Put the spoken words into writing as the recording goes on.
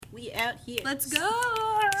we out here. Let's go!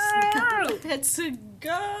 Let's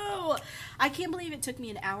go! I can't believe it took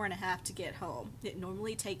me an hour and a half to get home. It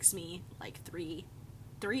normally takes me like three?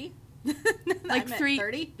 Like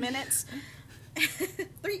 30 minutes.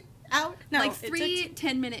 3 out? No, like 3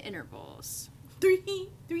 10-minute intervals. Three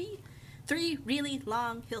really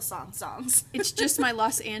long Hillsong songs. It's just my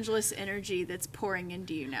Los Angeles energy that's pouring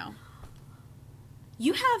into you now.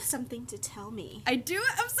 You have something to tell me. I do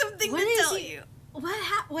have something to tell you.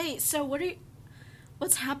 Wait, so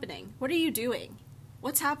what's happening? What are you doing?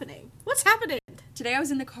 What's happening? Today I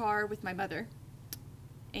was in the car with my mother,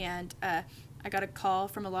 and I got a call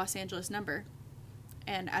from a Los Angeles number.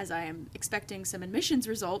 And as I am expecting some admissions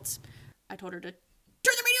results, I told her to turn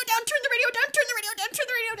the radio down, turn the radio down, turn the radio down, turn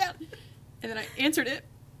the radio down. And then I answered it,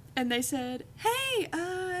 and they said, "Hey,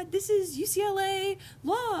 this is UCLA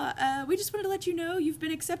Law. We just wanted to let you know you've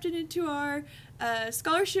been accepted into our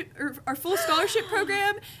scholarship, or our full scholarship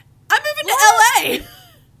program. I'm moving to LA."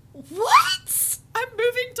 What? I'm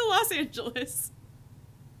moving to Los Angeles.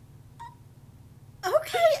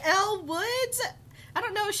 Okay, Elle Woods. I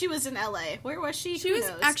don't know if she was in LA. Where was she? She was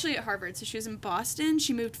actually at Harvard, so she was in Boston.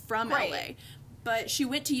 She moved from LA, but she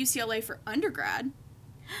went to UCLA for undergrad.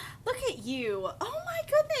 Look at you. Oh my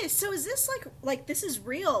goodness. So is this like this is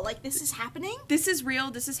real? Like this is happening? This is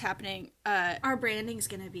real. This is happening. Our branding's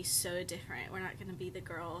going to be so different. We're not going to be the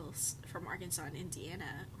girls from Arkansas and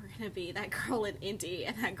Indiana. We're going to be that girl in Indy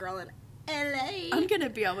and that girl in LA. I'm going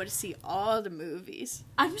to be able to see all the movies.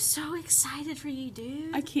 I'm so excited for you,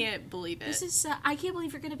 dude. I can't believe it. I can't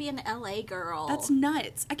believe you're going to be an LA girl. That's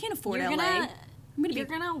nuts. I can't afford LA. You're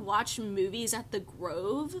going to watch movies at the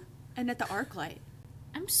Grove and at the ArcLight.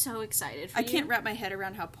 I'm so excited for you. I can't wrap my head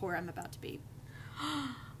around how poor I'm about to be. Wow.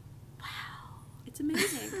 It's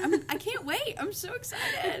amazing. I can't wait. I'm so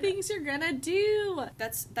excited. The things you're gonna do.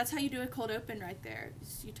 That's how you do a cold open right there.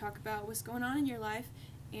 You talk about what's going on in your life,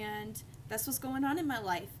 and that's what's going on in my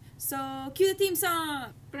life. So, cue the theme song.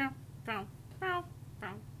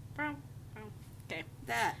 Okay.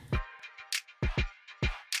 That.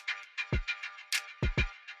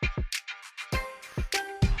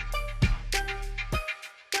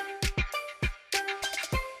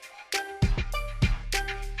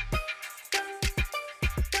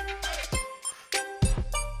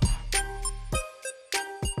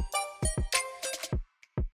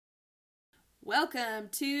 Welcome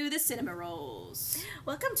to the Cinema Rolls.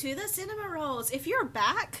 Welcome to the Cinema Rolls. If you're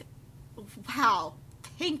back, wow,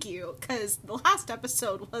 thank you, because the last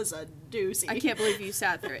episode was a doozy. I can't believe you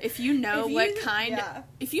sat through it. If you know what kind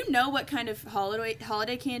of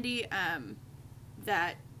holiday candy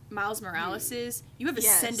that Miles Morales is, you have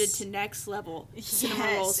ascended to next level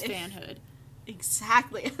Cinema Rolls fanhood.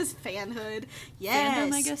 Exactly, as fanhood. Yes.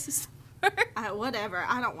 Fandom, I guess is. Whatever.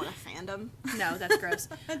 I don't want a fandom. No, that's gross.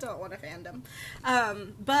 I don't want a fandom.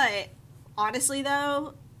 But honestly,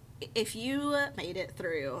 though, if you made it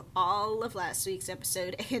through all of last week's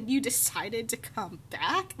episode and you decided to come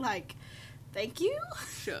back, like, thank you.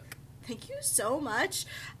 Shook. Thank you so much.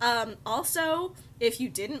 Also, if you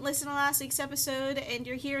didn't listen to last week's episode and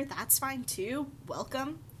you're here, that's fine too.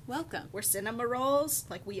 Welcome. We're Cinema Rolls.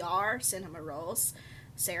 Like, we are Cinema Rolls.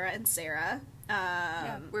 Sarah and Sarah.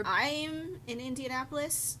 I'm in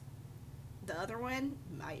Indianapolis. The other one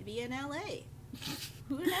might be in LA.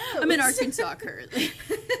 Who knows? I'm in Arkansas currently.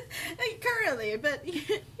 But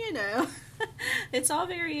you know, it's all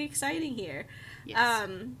very exciting here. Yes.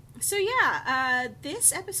 So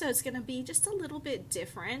this episode's gonna be just a little bit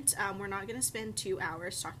different. We're not gonna spend 2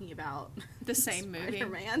 hours talking about the same movie.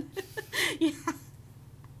 Spider-Man. Yeah.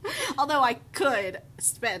 Although I could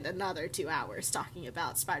spend another 2 hours talking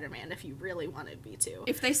about Spider-Man if you really wanted me to.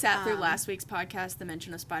 If they sat through last week's podcast, the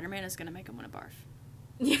mention of Spider-Man is going to make them want to barf.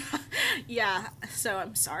 Yeah. So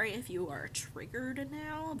I'm sorry if you are triggered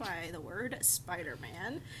now by the word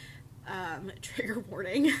Spider-Man. Trigger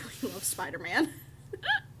warning. We love Spider-Man.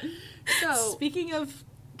 So Speaking of...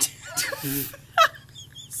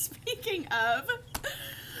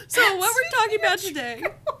 So what we're talking about today...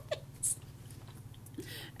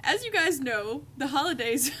 As you guys know, the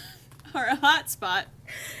holidays are a hot spot.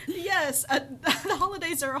 Yes, the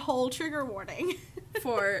holidays are a whole trigger warning.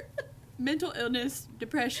 For mental illness,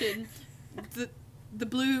 depression, the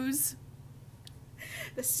blues.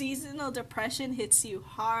 The seasonal depression hits you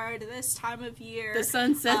hard this time of year. The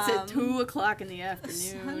sun sets at 2 o'clock in the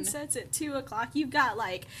afternoon. The sun sets at 2 o'clock. You've got,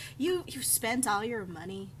 you spent all your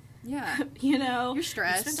money. Yeah. You know? You're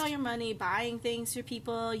stressed. You spent all your money buying things for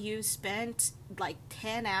people. You spent,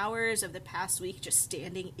 10 hours of the past week just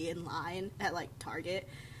standing in line at, Target.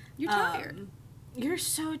 You're tired. You're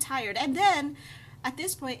so tired. And then, at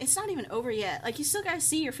this point, it's not even over yet. Like, you still gotta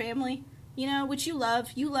see your family, you know, which you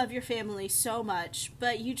love. You love your family so much,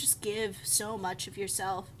 but you just give so much of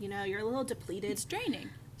yourself. You know, you're a little depleted. It's draining.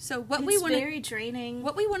 So it's very draining.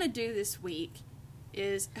 What we want to do this week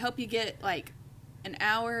is help you get, like, an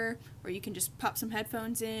hour where you can just pop some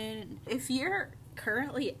headphones in. If you're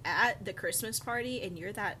currently at the Christmas party and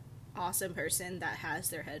you're that awesome person that has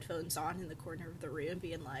their headphones on in the corner of the room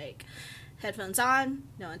being like, headphones on,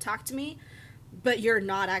 no one talk to me, but you're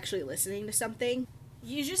not actually listening to something,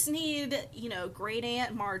 you just need, you know, Great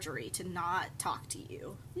Aunt Marjorie to not talk to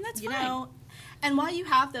you. And that's fine. Know? And while you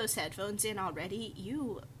have those headphones in already,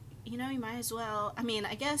 you know, you might as well, I mean,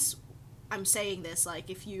 I guess I'm saying this, like,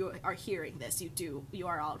 if you are hearing this, you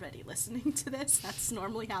are already listening to this. That's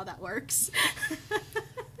normally how that works.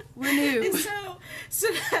 We're new. So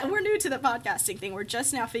we're new to the podcasting thing. We're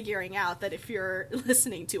just now figuring out that if you're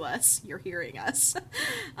listening to us, you're hearing us.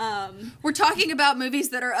 We're talking about movies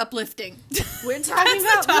that are uplifting. We're talking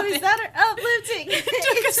about movies that are uplifting. It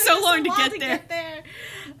took us so long to get there.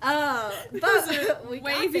 But we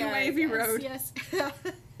wavy road. Yes.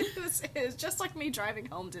 It was just like me driving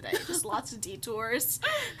home today. Just lots of detours.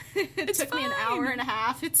 It took me an hour and a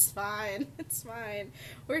half. It's fine. It's fine.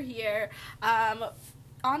 We're here.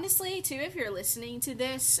 Honestly, too, if you're listening to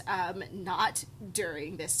this, not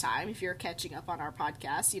during this time, if you're catching up on our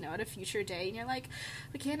podcast, you know, at a future day, and you're like,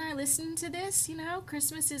 but can I listen to this? You know,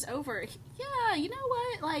 Christmas is over. Yeah, you know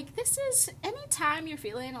what? Like, this is, anytime you're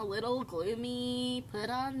feeling a little gloomy,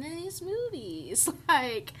 put on these movies.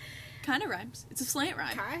 Like, kind of rhymes. It's a slant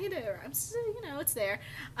rhyme. Kind of rhymes. You know, it's there.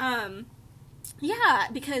 Yeah,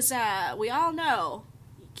 because we all know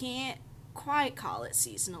you can't quite call it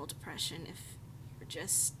seasonal depression if you're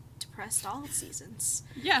just depressed all seasons.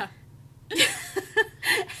 Yeah.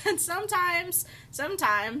 And sometimes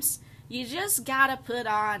you just gotta put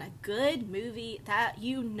on a good movie that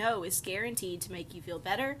you know is guaranteed to make you feel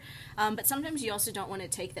better. But sometimes you also don't want to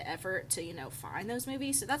take the effort to, you know, find those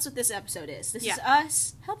movies. So that's what this episode is. This is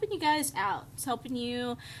us helping you guys out. It's helping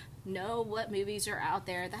you know what movies are out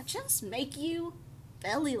there that just make you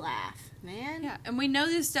belly laugh, man. Yeah, and we know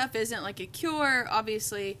this stuff isn't like a cure.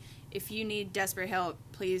 Obviously, if you need desperate help,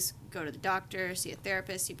 please go to the doctor, see a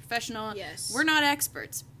therapist, see a professional. Yes. We're not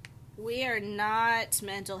experts. We are not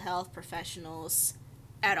mental health professionals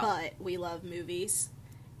at all. But we love movies.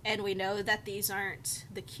 And we know that these aren't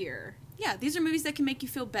the cure. Yeah, these are movies that can make you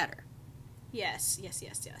feel better. Yes.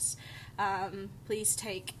 Please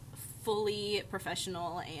take fully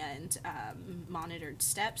professional and monitored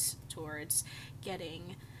steps towards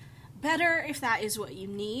getting better if that is what you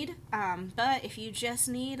need. But if you just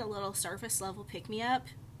need a little surface level pick-me-up,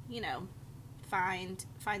 you know, find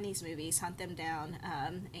these movies, hunt them down,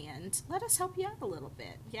 and let us help you out a little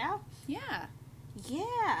bit. Yeah?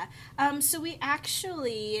 Yeah. So we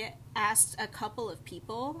actually asked a couple of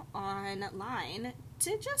people online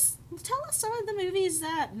to just tell us some of the movies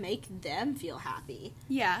that make them feel happy.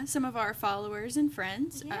 Yeah, some of our followers and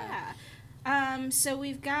friends. Yeah. So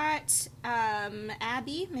we've got,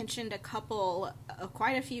 Abby mentioned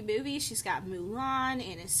quite a few movies. She's got Mulan,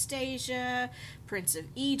 Anastasia, Prince of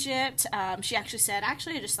Egypt. She actually said, I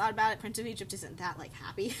just thought about it, Prince of Egypt isn't that, like,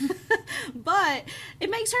 happy. But it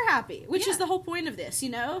makes her happy, which is the whole point of this, you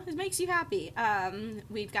know? It makes you happy.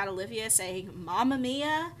 We've got Olivia saying Mamma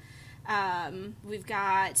Mia. We've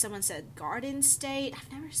got, someone said Garden State.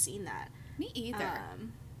 I've never seen that. Me either.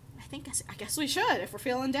 I guess we should. If we're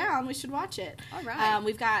feeling down, we should watch it. All right.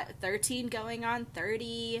 We've got 13 going on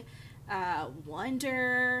 30.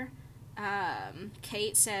 Wonder.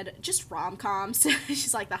 Kate said just rom-coms.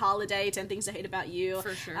 She's like The Holiday, 10 Things I Hate About You.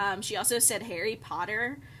 For sure. She also said Harry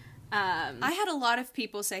Potter. I had a lot of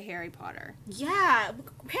people say Harry Potter. Yeah,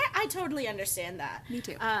 I totally understand that. Me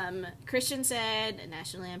too. Christian said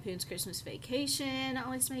National Lampoon's Christmas Vacation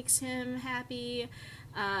always makes him happy.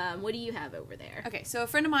 What do you have over there? Okay, so a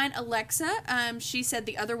friend of mine, Alexa, she said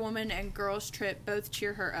The Other Woman and Girls Trip both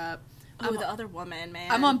cheer her up. Oh, The Other Woman,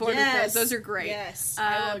 man. I'm on board with those. Those are great. Yes,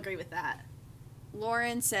 I will agree with that.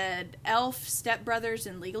 Lauren said Elf, Step Brothers,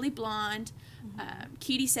 and Legally Blonde. Mm-hmm.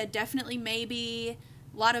 Keaty said Definitely Maybe.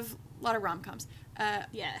 A lot of rom-coms.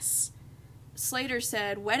 Yes. Slater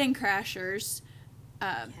said Wedding Crashers.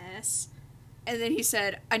 Yes. And then he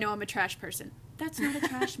said, I know I'm a trash person. That's not a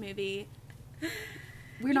trash movie.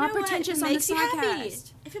 We're You not know what? pretentious If it on makes this you happy.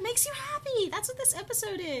 podcast. If it makes you happy, that's what this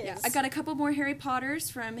episode is. Yeah, I got a couple more Harry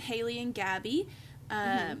Potters from Haley and Gabby.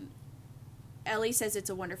 Ellie says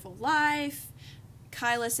It's a Wonderful Life.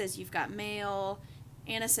 Kyla says You've Got Mail.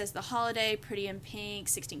 Anna says The Holiday, Pretty in Pink,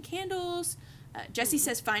 16 Candles. Jessie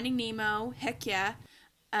says Finding Nemo. Heck yeah.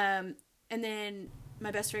 And then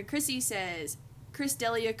my best friend Chrissy says Chris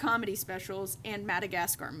D'Elia comedy specials and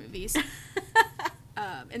Madagascar movies.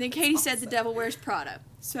 And then Katie said The Devil Wears Prada.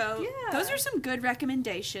 So those are some good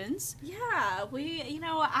recommendations. Yeah,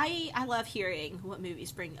 I love hearing what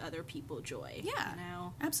movies bring other people joy. Yeah,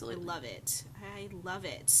 absolutely. I love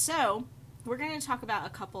it. So we're going to talk about a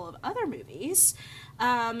couple of other movies,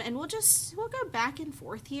 and we'll go back and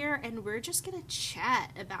forth here, and we're just going to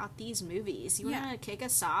chat about these movies. You want to kick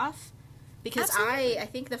us off? Because I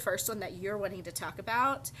think the first one that you're wanting to talk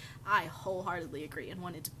about, I wholeheartedly agree and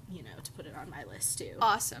wanted to, to put it on my list too.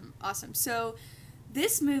 Awesome. So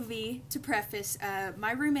this movie, to preface,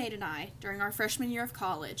 my roommate and I, during our freshman year of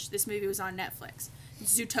college, this movie was on Netflix,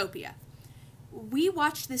 Zootopia. We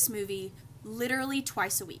watched this movie literally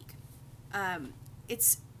twice a week.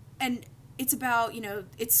 It's about,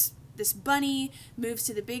 it's this bunny moves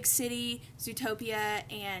to the big city, Zootopia,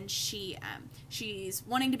 and she's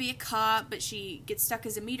wanting to be a cop, but she gets stuck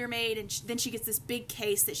as a meter maid, and then she gets this big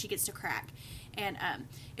case that she gets to crack. And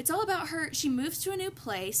it's all about her. She moves to a new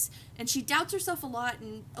place, and she doubts herself a lot,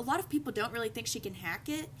 and a lot of people don't really think she can hack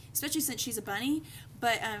it, especially since she's a bunny.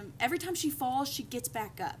 But every time she falls, she gets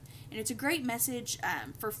back up. And it's a great message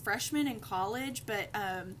for freshmen in college, but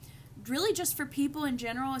really just for people in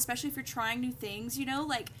general, especially if you're trying new things,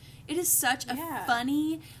 it is such a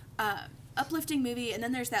funny, uplifting movie. And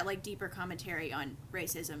then there's that, deeper commentary on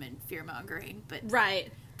racism and fear-mongering. But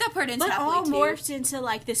that part ends happily, all too. morphed into,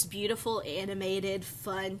 this beautiful, animated,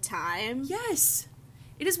 fun time. Yes.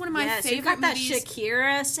 It is one of my favorite we've got movies. That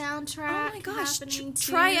Shakira soundtrack. Oh my gosh, happening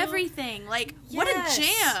too. Try Everything. What a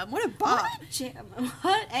jam. What a bop.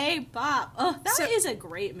 What a bop. Oh, that is a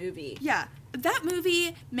great movie. Yeah. That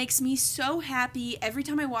movie makes me so happy every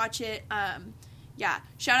time I watch it.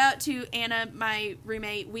 Shout out to Anna, my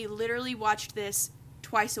roommate. We literally watched this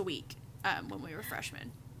twice a week when we were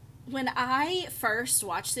freshmen. When I first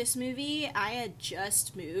watched this movie, I had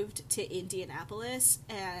just moved to Indianapolis,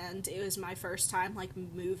 and it was my first time,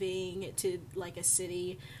 moving to, a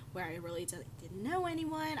city where I really didn't know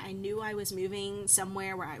anyone. I knew I was moving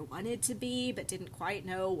somewhere where I wanted to be, but didn't quite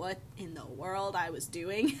know what in the world I was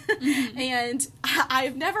doing. Mm-hmm. And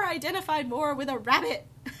I've never identified more with a rabbit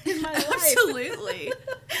in my life. Absolutely.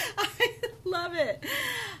 I love it.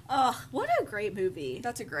 Oh, what a great movie.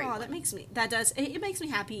 That's a great one. It makes me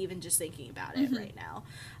happy even just thinking about it right now.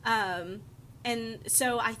 And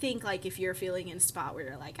so I think, if you're feeling in a spot where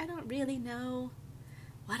you're I don't really know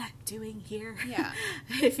what I'm doing here. Yeah.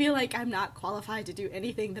 I feel like I'm not qualified to do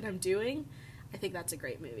anything that I'm doing. I think that's a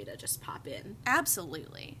great movie to just pop in.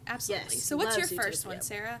 Absolutely. Yes, so what's your first one,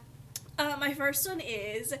 Sarah? My first one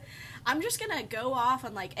is, I'm just going to go off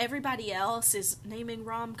on, everybody else is naming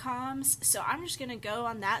rom-coms, so I'm just going to go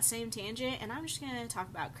on that same tangent, and I'm just going to talk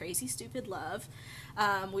about Crazy Stupid Love.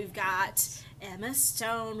 We've got Emma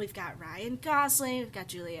Stone, we've got Ryan Gosling, we've got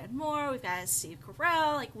Julianne Moore, we've got Steve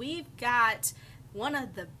Carell, we've got one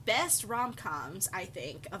of the best rom-coms, I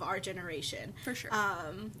think, of our generation. For sure.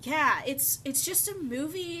 It's just a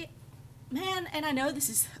movie, man, and I know this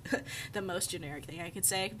is the most generic thing I could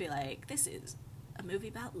say. I could be this is a movie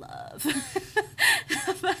about love.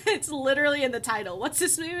 But it's literally in the title. What's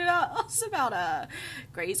this movie about? Oh, it's about a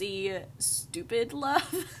crazy, stupid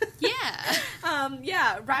love.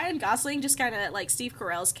 Yeah. Ryan Gosling, just kind of Steve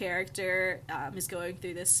Carell's character, is going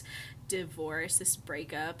through this divorce, this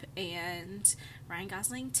breakup, and Ryan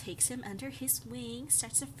Gosling takes him under his wing,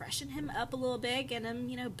 starts to freshen him up a little bit, get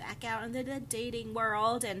him, back out into the dating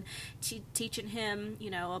world, and teaching him,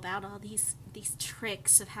 about all these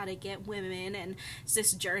tricks of how to get women, and it's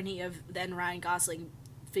this journey of then Ryan Gosling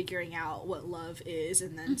figuring out what love is,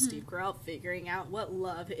 and then Steve Carell figuring out what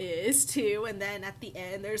love is too, and then at the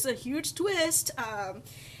end there's a huge twist,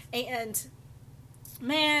 and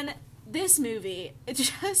man, this movie, it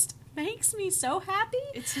just makes me so happy.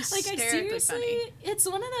 It's hysterically funny. It's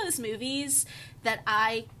one of those movies that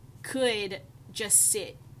I could just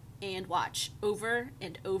sit and watch over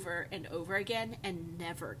and over and over again and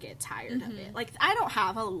never get tired of it. I don't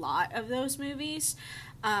have a lot of those movies.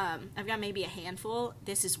 I've got maybe a handful.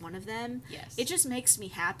 This is one of them. Yes. It just makes me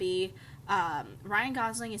happy. Ryan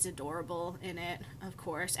Gosling is adorable in it, of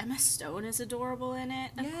course. Emma Stone is adorable in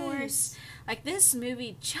it, of course. This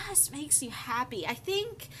movie just makes you happy. I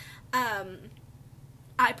think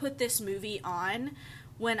I put this movie on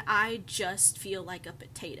when I just feel like a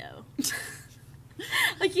potato.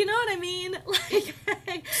 You know what I mean?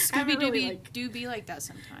 Scooby-Dooby do be like that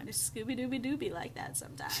sometimes. Scooby-Dooby do be like that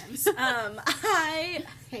sometimes. I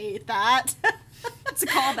hate that. It's a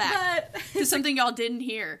callback to something y'all didn't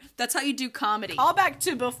hear. That's how you do comedy. Callback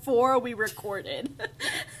to before we recorded.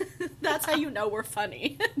 That's how you know we're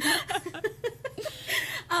funny.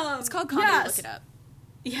 It's called Comedy. Yes. Look it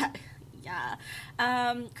up. Yeah.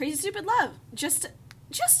 Crazy Stupid Love. Just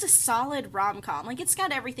a solid rom-com. Like, it's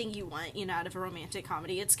got everything you want, out of a romantic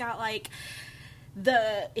comedy. It's got, like,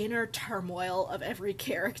 the inner turmoil of every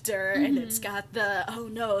character, and it's got the, oh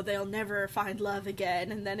no, they'll never find love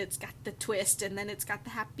again, and then it's got the twist, and then it's got the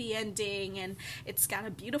happy ending, and it's got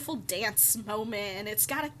a beautiful dance moment, and it's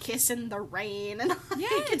got a kiss in the rain, and like,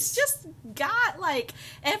 it's just got, like,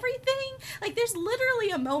 everything. Like, there's literally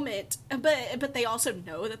a moment, but they also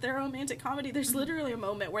know that they're a romantic comedy. There's literally a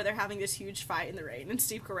moment where they're having this huge fight in the rain, and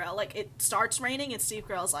Steve Carell, like, it starts raining, and Steve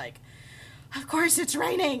Carell's like, of course it's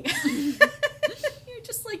raining. You're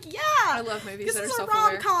just like, yeah. I love movies that are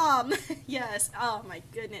self-aware. This is a rom-com. Yes. Oh my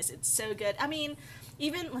goodness, it's so good. I mean,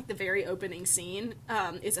 even like the very opening scene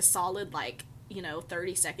is a solid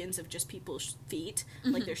 30 seconds of just people's feet,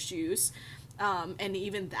 like their shoes. And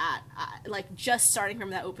even that, like just starting from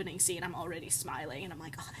that opening scene, I'm already smiling, and I'm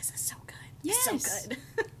like, oh, this is so good. Yes. So good.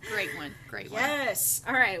 Great one. Yes.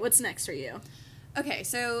 All right. What's next for you? Okay,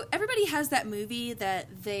 so everybody has that movie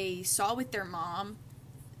that they saw with their mom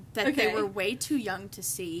that they were way too young to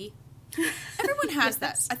see. Everyone has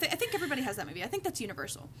that. I think everybody has that movie. I think that's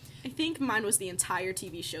universal. I think mine was the entire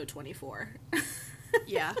TV show 24.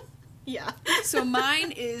 Yeah. Yeah. So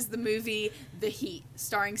mine is the movie The Heat,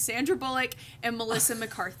 starring Sandra Bullock and Melissa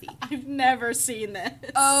McCarthy. I've never seen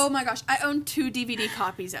this. Oh my gosh, I own 2 DVD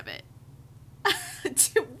copies of it. Why do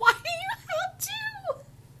you have 2?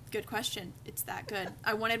 Good question. It's that good.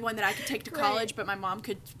 I wanted one that I could take to college, but my mom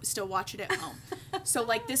could still watch it at home. So,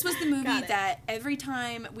 like, this was the movie that every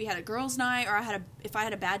time we had a girls' night, or if I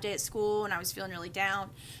had a bad day at school and I was feeling really down,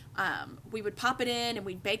 we would pop it in and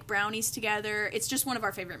we'd bake brownies together. It's just one of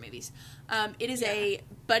our favorite movies. It is a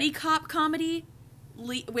buddy cop comedy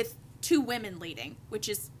with 2 women leading, which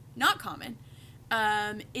is not common.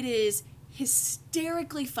 It is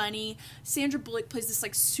hysterically funny. Sandra Bullock plays this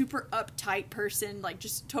like super uptight person, like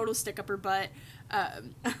just total stick up her butt,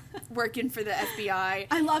 working for the FBI.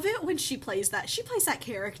 I love it when she plays that. She plays that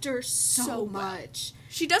character so much.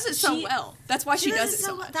 She does it so well. That's why she does it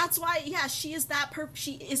so much. That's why, she is that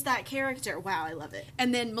she is that character. Wow, I love it.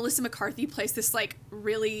 And then Melissa McCarthy plays this like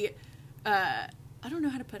really, I don't know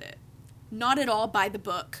how to put it, not at all by the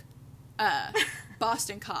book,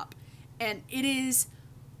 Boston cop, and it is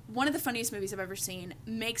one of the funniest movies I've ever seen.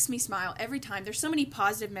 Makes me smile every time. There's so many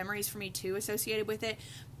positive memories for me, too, associated with it.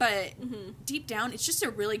 But deep down, it's just a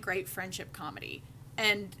really great friendship comedy.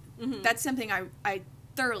 And that's something I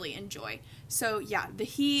thoroughly enjoy. So, yeah, The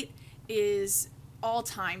Heat is all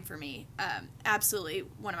time for me. Absolutely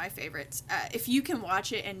one of my favorites. If you can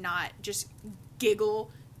watch it and not just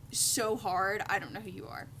giggle so hard, I don't know who you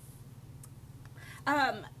are.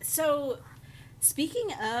 So, speaking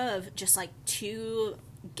of just, like, 2...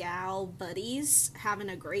 gal buddies having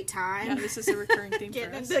a great time. Yeah, this is a recurring theme for us.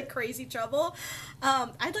 Getting into crazy trouble.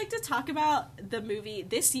 I'd like to talk about the movie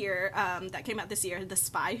this year, that came out this year, The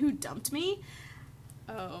Spy Who Dumped Me.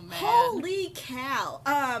 Oh, man. Holy cow.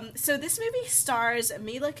 So this movie stars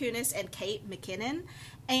Mila Kunis and Kate McKinnon,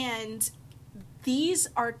 and these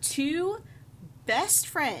are 2 best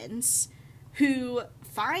friends who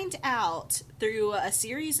find out through a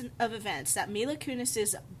series of events that Mila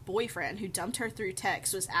Kunis's boyfriend, who dumped her through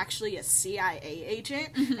text, was actually a CIA agent,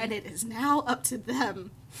 and it is now up to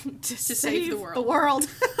them to save the world.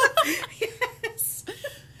 Yes.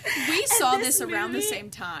 We saw this around the same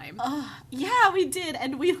time. Yeah, we did,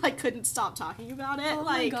 and we couldn't stop talking about it. Oh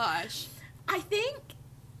my gosh. I think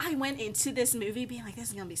I went into this movie being like, this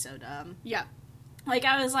is gonna be so dumb. Yeah. Like,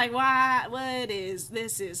 I was like, what is,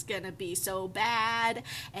 this is gonna be so bad.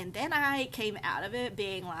 And then I came out of it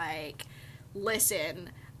being like,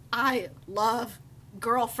 listen, I love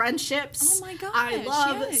girl friendships. Oh my gosh, I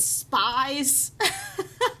love spies.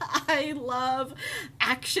 I love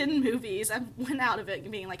action movies. I went out of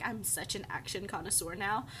it being like, I'm such an action connoisseur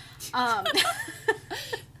now. I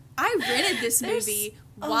rented this movie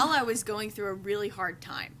while I was going through a really hard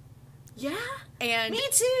time. Yeah, and me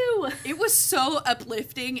too. It was so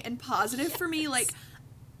uplifting and positive for me. Like,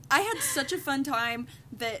 I had such a fun time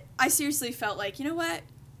that I seriously felt like, you know what?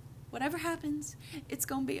 Whatever happens, it's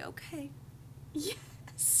gonna be okay.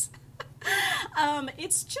 Yes.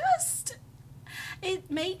 It's just,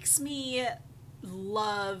 it makes me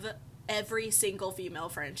love every single female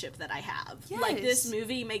friendship that I have. Yes. Like, this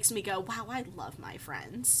movie makes me go, wow, I love my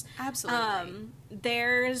friends. Absolutely.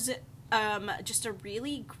 There's just a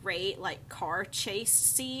really great, like, car chase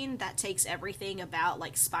scene that takes everything about,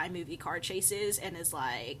 like, spy movie car chases and is,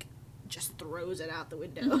 like, just throws it out the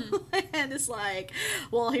window. And it's like,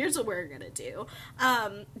 well, here's what we're gonna do.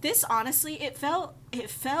 This honestly, it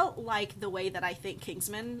felt like the way that I think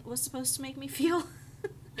Kingsman was supposed to make me feel.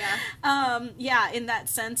 In that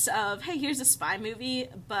sense of, hey, here's a spy movie,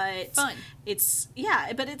 but fun.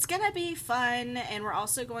 But it's gonna be fun, and we're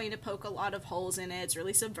also going to poke a lot of holes in it. It's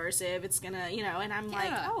really subversive. It's gonna, and I'm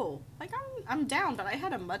like, oh, like I'm down, but I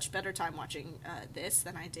had a much better time watching this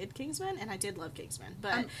than I did Kingsman, and I did love Kingsman,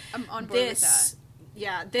 but I'm on board with that.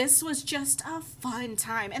 Yeah, this was just a fun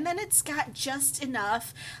time. And then it's got just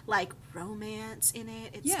enough, like, romance in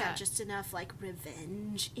it. It's got just enough, like,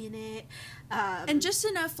 revenge in it. And just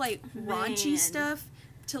enough, like, raunchy stuff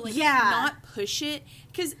to, like, not push it.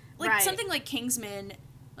 Because, like, something like Kingsman,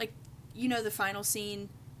 like, the final scene.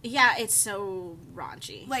 Yeah, it's so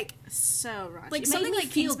raunchy. Like, so raunchy. Like, something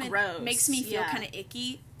like Kingsman makes me feel kind of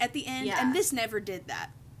icky at the end. And this never did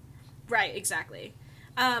that. Right, exactly.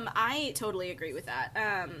 I totally agree with that.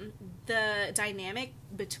 The dynamic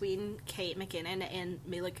between Kate McKinnon and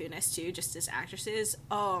Mila Kunis, too, just as actresses,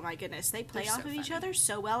 oh my goodness, they play off of each other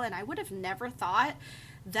so well, and I would have never thought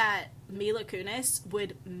that Mila Kunis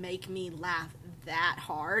would make me laugh that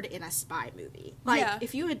hard in a spy movie. Like,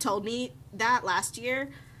 if you had told me that last year,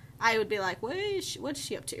 I would be like, what is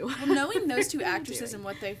she up to? Well, knowing those two actresses and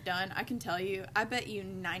what they've done, I can tell you, I bet you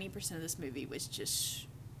 90% of this movie was just...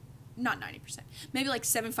 Not 90%. Maybe like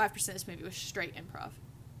 75% of this movie was straight improv.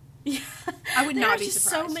 Yeah. I would not be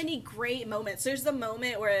surprised. There's so many great moments. There's the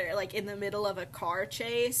moment where, like, in the middle of a car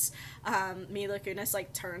chase, Mila Kunis,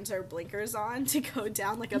 like, turns her blinkers on to go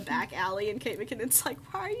down, like, a back alley, and Kate McKinnon's like,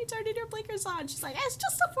 why are you turning your blinkers on? She's like, it's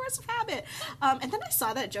just a force of habit. And then I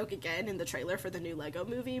saw that joke again in the trailer for the new Lego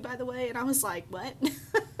movie, by the way, and I was like, what?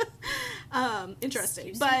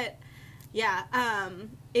 Interesting. But... yeah,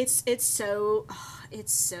 it's so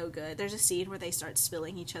good. There's a scene where they start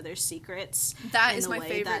spilling each other's secrets. That is my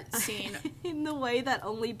favorite scene. In the way that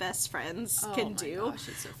only best friends can do. Gosh,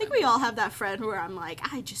 it's so funny. I think we all have that friend where I'm like,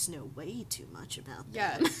 I just know way too much about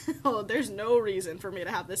them. Oh, there's no reason for me to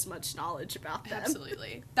have this much knowledge about them.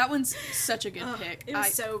 Absolutely. That one's such a good pick. It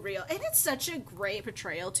was so real. And it's such a great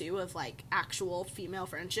portrayal, too, of, like, actual female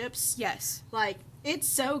friendships. Yes. Like, it's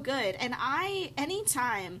so good. And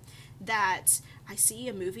anytime that I see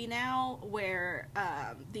a movie now where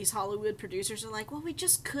these Hollywood producers are like, well, we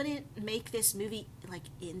just couldn't make this movie, like,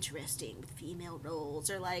 interesting with female roles,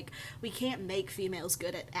 or, like, we can't make females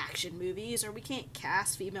good at action movies, or we can't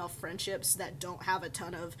cast female friendships that don't have a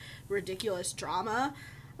ton of ridiculous drama,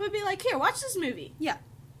 I would be like, here, watch this movie. Yeah.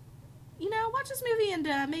 Watch this movie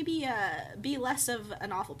and maybe be less of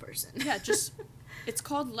an awful person. Yeah, just, it's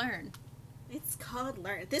called Learn. It's called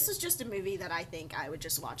Learn. This is just a movie that I think I would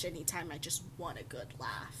just watch anytime I just want a good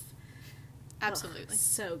laugh. Absolutely.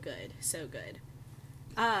 So good. So good.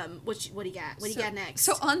 What do you got? What do you got next?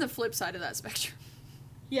 So on the flip side of that spectrum.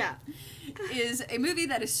 Yeah. Is a movie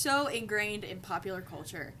that is so ingrained in popular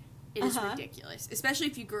culture. It is ridiculous. Especially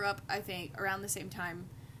if you grew up, I think, around the same time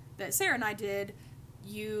that Sarah and I did.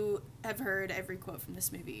 You have heard every quote from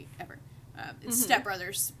this movie ever. It's Step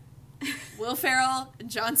Brothers. Will Ferrell,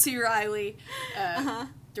 John C. Reilly,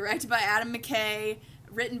 directed by Adam McKay,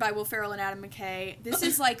 written by Will Ferrell and Adam McKay. This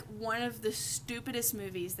is like one of the stupidest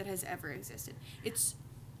movies that has ever existed. It's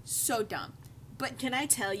so dumb. But can I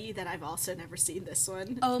tell you that I've also never seen this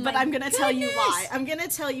one? Oh my But I'm going to tell you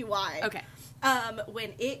why. Okay.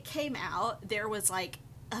 When it came out, there was like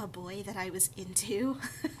a boy that I was into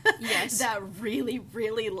yes. that really,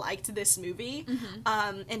 really liked this movie.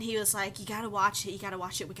 And he was like, you gotta watch it, we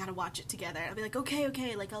gotta watch it together. And I'll be like,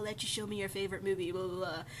 okay, like, I'll let you show me your favorite movie, blah,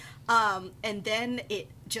 blah, blah. And then it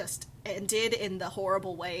just ended in the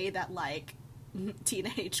horrible way that, like,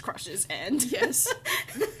 teenage crushes end. Yes.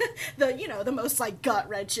 the most, like,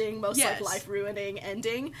 gut-wrenching, most, yes. like, life-ruining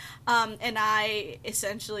ending. And I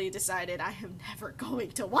essentially decided I am never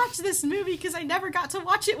going to watch this movie because I never got to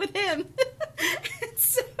watch it with him. and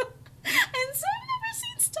so I've never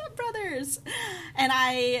seen Step Brothers. And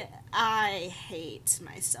I hate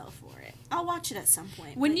myself for it. I'll watch it at some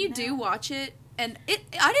point. When you do watch it, and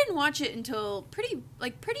I didn't watch it until pretty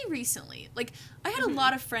recently. Like, I had a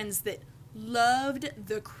lot of friends that loved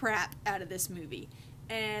the crap out of this movie,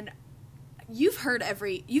 and you've heard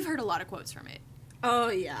a lot of quotes from it. Oh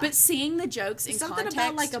yeah, but seeing the jokes in something context,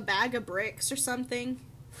 about like a bag of bricks or something,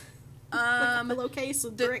 like a pillowcase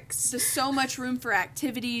with bricks. The so much room for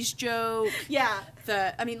activities joke. Yeah,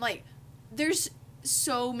 there's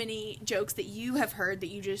so many jokes that you have heard that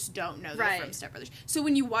you just don't know right. from Step Brothers. So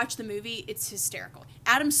when you watch the movie, it's hysterical.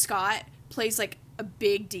 Adam Scott plays like a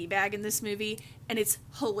big D-bag in this movie, and it's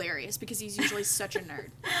hilarious because he's usually such a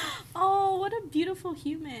nerd. Oh, what a beautiful beautiful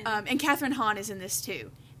human. And Catherine Hahn is in this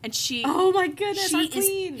too. And she... Oh my goodness, she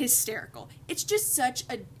is hysterical. It's just such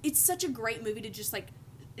a great movie to just, like...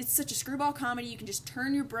 It's such a screwball comedy. You can just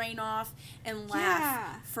turn your brain off and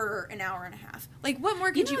laugh for an hour and a half. Like, what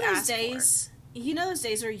more could you ask for? You know those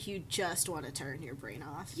days where you just want to turn your brain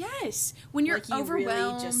off? Yes. When you're like, you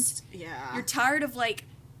overwhelmed. Really you're tired of, like,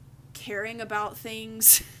 caring about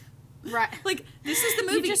things. Right. Like, this is the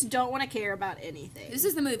movie. You just don't want to care about anything. This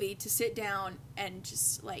is the movie to sit down and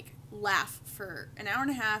just, like, laugh for an hour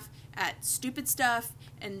and a half at stupid stuff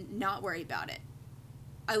and not worry about it.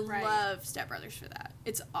 I love Step Brothers for that.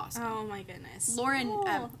 It's awesome. Oh my goodness. Lauren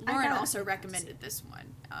also recommended this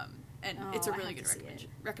one, and it's a really good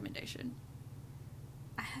recommendation.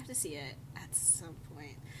 I have to see it at some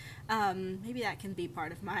point. Maybe that can be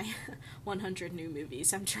part of my 100 new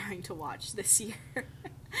movies I'm trying to watch this year.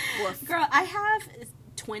 Girl, I have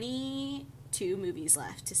 22 movies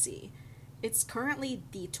left to see. It's currently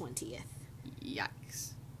the 20th.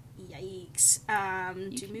 Yikes.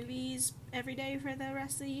 2 movies every day for the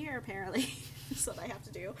rest of the year, apparently. That's what I have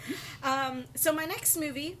to do. So my next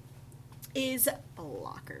movie is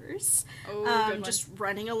Blockers. Good just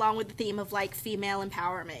running along with the theme of, like, female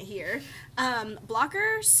empowerment here.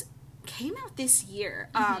 Blockers came out this year.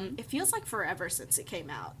 It feels like forever since it came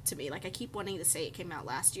out to me. Like, I keep wanting to say it came out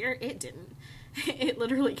last year. It didn't. It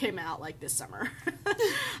literally came out, like, this summer.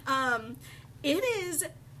 It is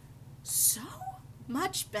so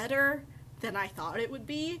much better than I thought it would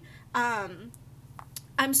be.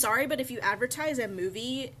 I'm sorry, but if you advertise a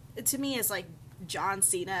movie to me as, like, John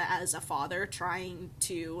Cena as a father trying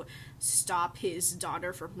to stop his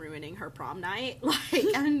daughter from ruining her prom night, like,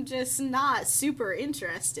 I'm just not super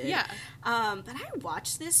interested. Yeah. But I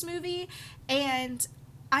watched this movie, and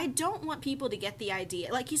I don't want people to get the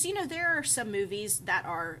idea. Like, you know, there are some movies that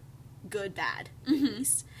are good, bad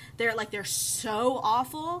movies. They're so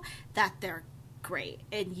awful that they're great,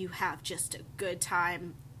 and you have just a good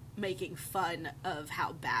time making fun of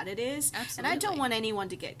how bad it is. Absolutely. And I don't want anyone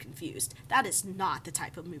to get confused. That is not the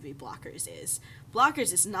type of movie Blockers is.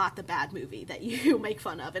 Blockers is not the bad movie that you make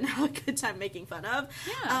fun of and have a good time making fun of.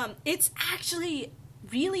 Yeah. It's actually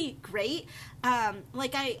really great.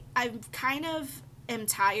 Like, I kind of am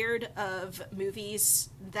tired of movies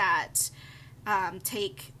that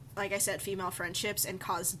take, like I said, female friendships and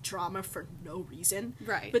cause drama for no reason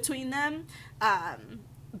between them.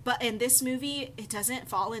 But in this movie, it doesn't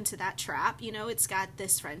fall into that trap. You know, it's got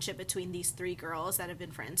this friendship between these 3 girls that have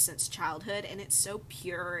been friends since childhood, and it's so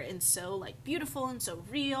pure and so, like, beautiful and so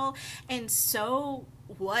real and so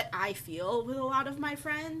what I feel with a lot of my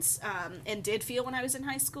friends, and did feel when I was in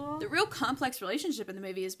high school. The real complex relationship in the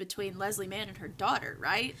movie is between Leslie Mann and her daughter,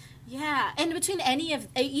 right? Yeah, and between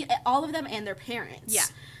all of them and their parents. Yeah.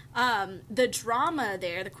 The drama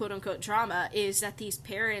there, the quote-unquote drama, is that these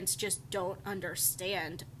parents just don't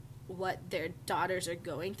understand what their daughters are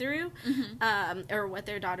going through, or what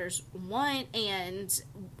their daughters want, and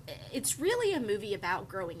it's really a movie about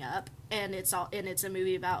growing up, and it's a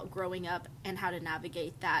movie about growing up and how to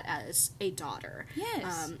navigate that as a daughter.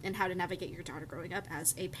 Yes. And how to navigate your daughter growing up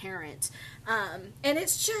as a parent. And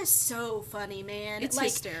it's just so funny, man. It's like,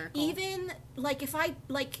 hysterical. Even, like, if I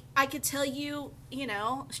could tell you, you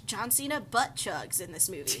know, John Cena butt chugs in this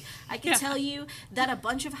movie. I could tell you that a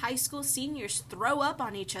bunch of high school seniors throw up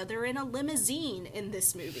on each other in a limousine in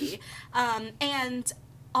this movie. And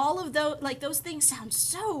all of those things sound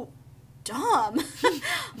so dumb,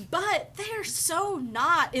 but they're so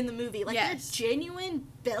not in the movie. Like, they're genuine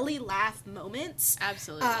belly laugh moments.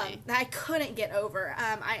 Absolutely. I couldn't get over.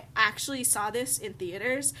 I actually saw this in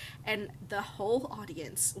theaters, and the whole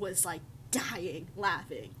audience was, like, dying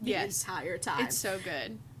laughing the entire time. It's so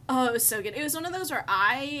good. Oh, it was so good. It was one of those where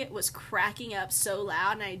I was cracking up so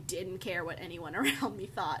loud and I didn't care what anyone around me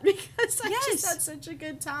thought, because I just had such a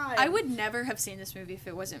good time. I would never have seen this movie if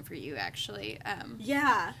it wasn't for you, actually.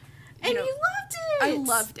 Yeah. And you loved it! I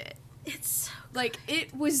loved it. It's so good. Like,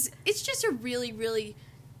 it's just a really, really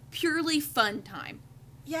purely fun time.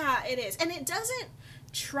 Yeah, it is. And it doesn't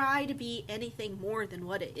try to be anything more than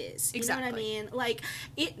what it is. You know what I mean? Like,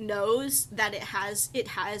 it knows that it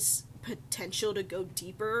has potential to go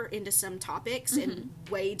deeper into some topics and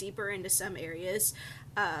way deeper into some areas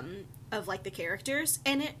of, like, the characters,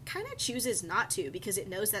 and it kind of chooses not to, because it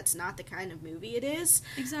knows that's not the kind of movie it is.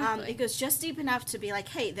 Exactly. It goes just deep enough to be like,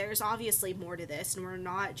 hey, there's obviously more to this, and we're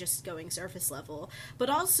not just going surface level, but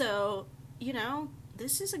also, you know,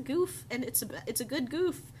 this is a goof, and it's a good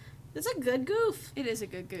goof, It's a good goof. It is a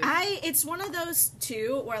good goof. It's one of those,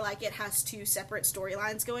 too, where, like, it has two separate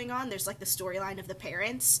storylines going on. There's, like, the storyline of the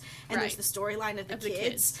parents, and there's the storyline of the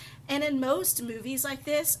kids. And in most movies like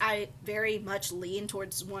this, I very much lean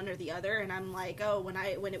towards one or the other, and I'm like, oh,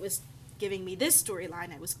 when it was giving me this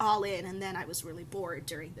storyline, I was all in, and then I was really bored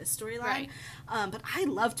during this storyline. But I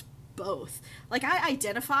loved both. Like, I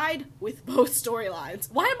identified with both storylines.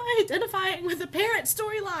 Why am I identifying with the parent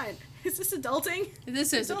storyline? Is this adulting?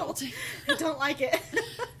 This is adulting. I don't like it.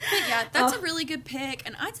 But yeah, that's a really good pick.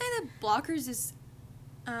 And I'd say that Blockers is,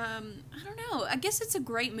 I don't know. I guess it's a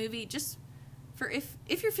great movie just for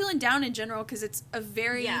if you're feeling down in general, because it's a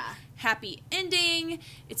very happy ending.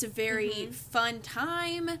 It's a very fun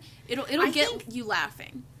time. It'll get you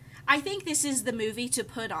laughing. I think this is the movie to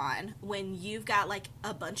put on when you've got, like,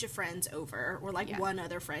 a bunch of friends over, or, like, one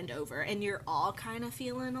other friend over, and you're all kind of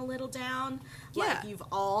feeling a little down. Yeah. Like, you've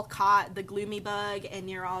all caught the gloomy bug, and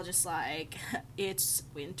you're all just like, it's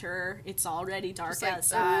winter, it's already dark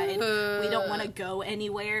outside, we don't want to go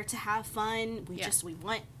anywhere to have fun, we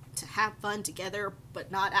want to have fun together,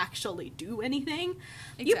 but not actually do anything.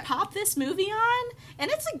 Exactly. You pop this movie on,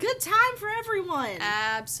 and it's a good time for everyone.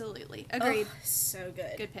 Absolutely. Agreed. Oh, so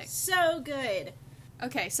good. Good pick. So good.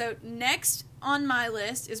 Okay, so next on my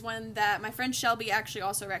list is one that my friend Shelby actually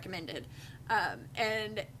also recommended.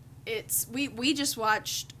 And it's, we just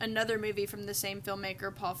watched another movie from the same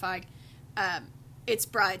filmmaker, Paul Feig. It's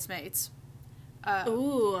Bridesmaids. Kristen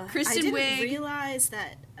Wiig. I didn't realize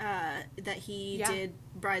that he did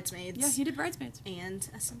Bridesmaids. Yeah, he did Bridesmaids. And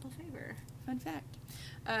A Simple Favor. Fun fact.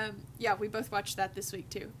 We both watched that this week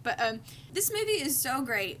too. But this movie is so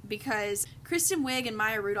great because Kristen Wiig and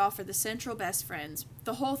Maya Rudolph are the central best friends.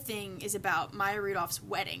 The whole thing is about Maya Rudolph's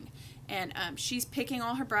wedding. And she's picking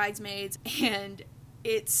all her bridesmaids, and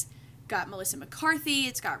it's got Melissa McCarthy,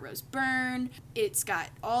 it's got Rose Byrne, it's got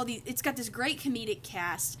this great comedic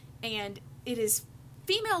cast, and it is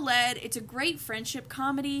female-led. It's a great friendship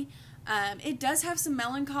comedy. It does have some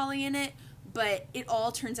melancholy in it, but it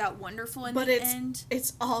all turns out wonderful in the end.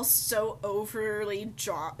 It's all so overly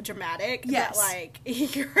dramatic that, like,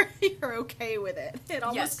 you're okay with it. It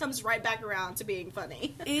almost comes right back around to being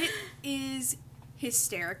funny. It is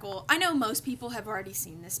hysterical. I know most people have already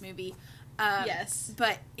seen this movie. Yes.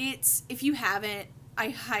 But if you haven't, I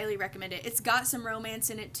highly recommend it. It's got some romance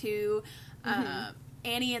in it, too.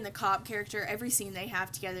 Annie and the cop character, every scene they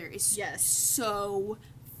have together is so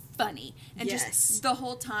funny. And just the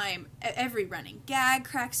whole time, every running gag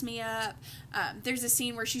cracks me up. There's a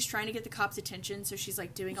scene where she's trying to get the cop's attention, so she's,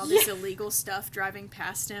 like, doing all this illegal stuff driving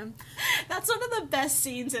past him. That's one of the best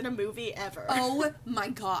scenes in a movie ever. Oh, my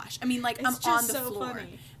gosh. I mean, like, I'm on the floor.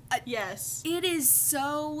 Funny. Yes. It is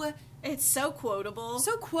so... It's so quotable.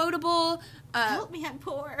 So quotable. Help me, I'm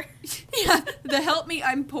poor. The help me,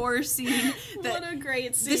 I'm poor scene. What a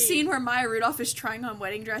great scene. The scene where Maya Rudolph is trying on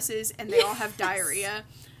wedding dresses and they all have diarrhea.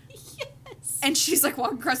 Yes. And she's, like,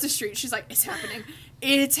 walking across the street. She's like, it's happening.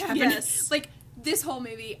 It's happening. Yes. Like, this whole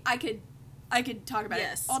movie, I could talk about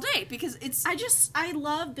it all day because it's... I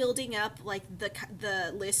love building up, like,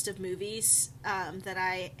 the list of movies that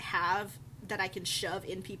I have that I can shove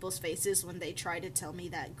in people's faces when they try to tell me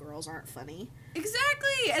that girls aren't funny.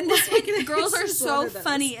 Exactly! And this the girls are so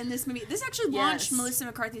funny in this movie. This actually launched Melissa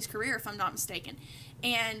McCarthy's career, if I'm not mistaken.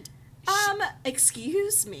 And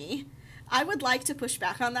excuse me. I would like to push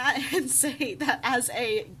back on that and say that as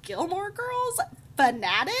a Gilmore Girls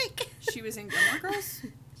fanatic... She was in Gilmore Girls?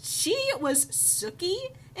 She was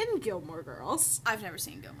Sookie in Gilmore Girls. I've never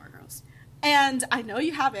seen Gilmore Girls. And I know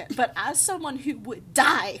you haven't, but as someone who would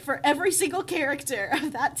die for every single character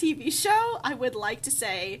of that TV show, I would like to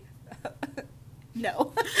say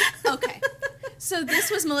no. Okay. So this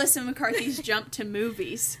was Melissa McCarthy's jump to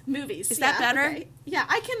movies. Is that better? Okay. Yeah,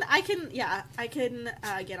 I can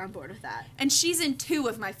get on board with that. And she's in 2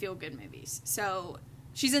 of my feel-good movies. So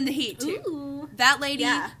she's in The Heat, too. Ooh. That lady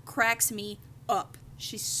cracks me up.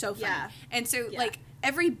 She's so funny. Yeah. And so, like,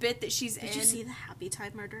 every bit that she's in... Did you see the Happy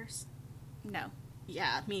Time Murders? No.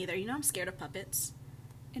 Yeah, me either. You know I'm scared of puppets.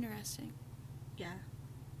 Interesting. Yeah.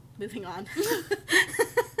 Moving on.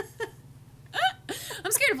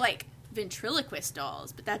 I'm scared of, like, ventriloquist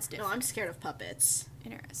dolls, but that's different. No, I'm scared of puppets.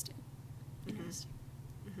 Interesting.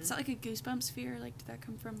 Is that like a Goosebumps fear? Like, did that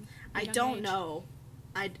come from I don't know.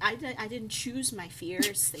 I didn't choose my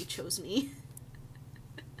fears. They chose me.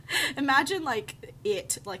 Imagine, like,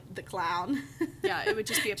 like, the clown. Yeah, it would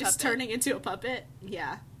just be a puppet. Just turning into a puppet.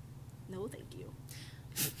 Yeah. No, thank you.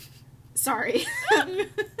 Sorry.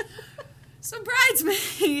 So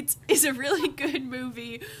Bridesmaids is a really good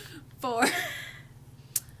movie for...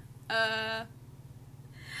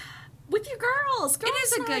 with your girls. It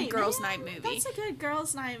is a good girls' night movie. That's a good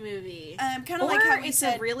girls' night movie. Kind of like how we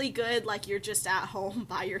said, a really good, like, you're just at home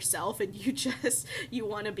by yourself and you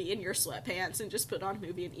want to be in your sweatpants and just put on a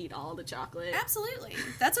movie and eat all the chocolate. Absolutely.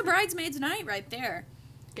 That's a bridesmaid's night right there.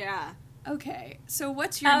 Yeah. Okay, so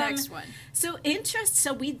what's your next one? So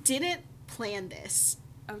we didn't plan this.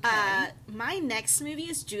 Okay. My next movie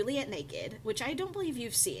is Juliet Naked, which I don't believe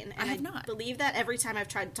you've seen. And I have not. Believe that every time I've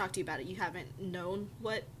tried to talk to you about it, you haven't known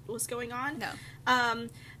what was going on. No.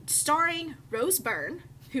 Starring Rose Byrne,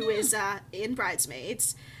 who is in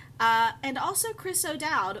Bridesmaids, and also Chris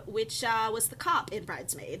O'Dowd, which was the cop in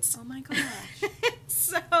Bridesmaids. Oh my gosh.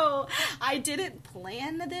 So I didn't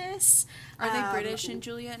plan this. Are they British in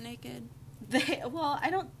Juliet Naked? I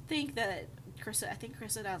don't think that I think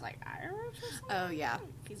Chris O'Dowd's like Irish or something. Oh, yeah.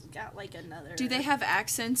 He's got like another... Do they have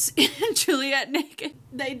accents in Juliet Naked?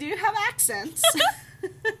 They do have accents.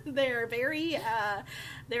 They're very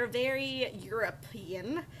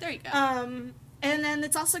European. There you go. And then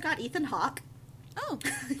it's also got Ethan Hawke. Oh.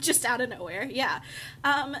 Just out of nowhere, yeah.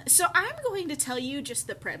 So I'm going to tell you just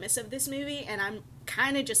the premise of this movie, and I'm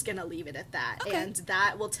kind of just going to leave it at that. Okay. And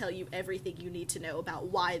that will tell you everything you need to know about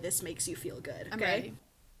why this makes you feel good, okay? I'm ready.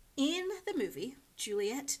 In the movie,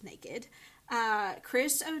 Juliet Naked,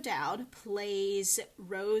 Chris O'Dowd plays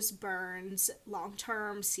Rose Byrne's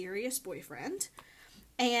long-term serious boyfriend.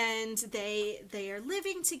 And they are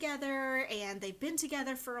living together, and they've been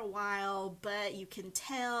together for a while, but you can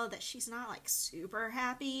tell that she's not, like, super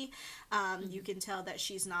happy. You can tell that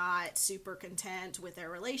she's not super content with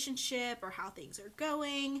their relationship or how things are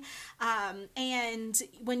going. And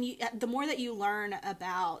the more that you learn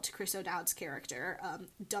about Chris O'Dowd's character,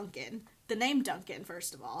 Duncan, the name Duncan,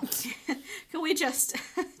 first of all, can we just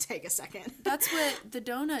take a second? That's what the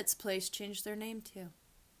donuts place changed their name to.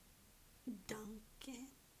 Duncan?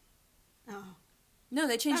 Oh. No,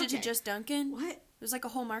 they changed it to just Duncan. What? It was like a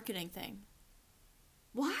whole marketing thing.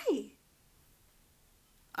 Why?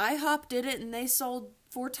 IHOP did it, and they sold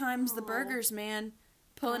 4 times the burgers, man.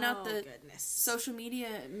 Pulling out the social media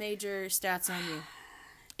major stats on you.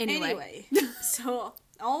 Anyway. So,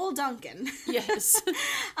 old Duncan. Yes.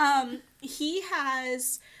 He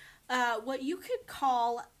has what you could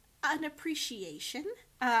call an appreciation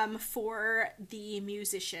for the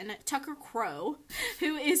musician Tucker Crowe,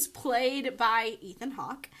 who is played by Ethan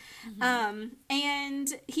Hawke. Mm-hmm.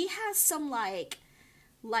 And he has some like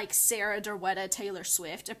Sarah Derwetta, Taylor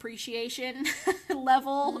Swift appreciation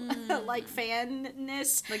level, like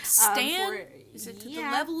fanness. Like Stan? Is it to the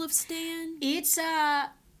level of Stan? It's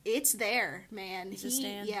there, man. He's a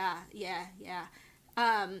Stan? Yeah.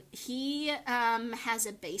 He has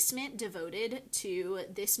a basement devoted to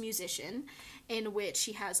this musician, in which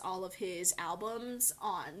he has all of his albums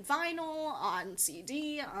on vinyl, on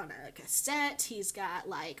CD, on a cassette. He's got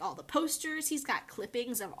like all the posters. He's got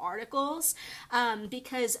clippings of articles,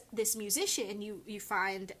 because this musician, you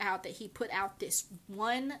find out that he put out this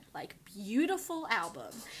one like beautiful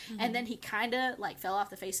album, and then he kind of like fell off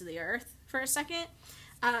the face of the earth for a second.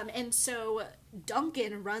 And so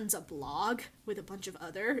Duncan runs a blog with a bunch of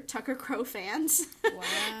other Tucker Crowe fans.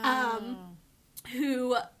 Wow.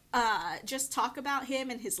 Who just talk about him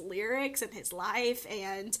and his lyrics and his life,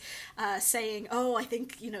 and saying, oh, I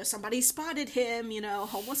think, somebody spotted him,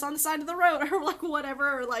 homeless on the side of the road, or like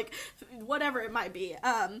whatever, or like whatever it might be.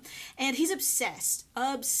 And he's obsessed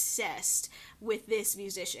with this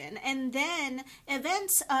musician. And then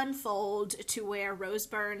events unfold to where Rose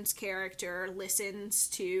Byrne's character listens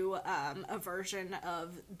to a version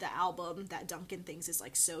of the album that Duncan thinks is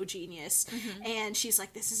like so genius. Mm-hmm. And she's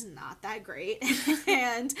like, this is not that great.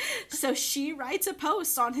 And so she writes a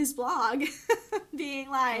post on his blog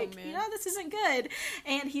being like, this isn't good.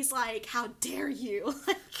 And he's like, how dare you?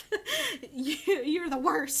 Like, you're the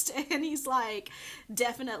worst. And he's like,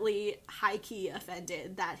 definitely high-key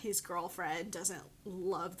offended that his girlfriend doesn't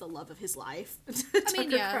love the love of his life.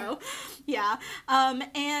 Tucker Crowe. Yeah.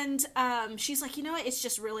 And she's like, it's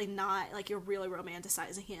just really not, like, you're really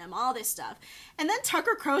romanticizing him, all this stuff. And then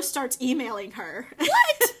Tucker Crowe starts emailing her.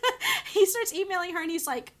 What? He starts emailing her, and he's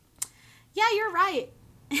like, yeah, you're right.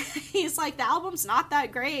 He's like, the album's not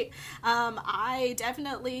that great. I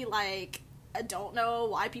definitely, like, I don't know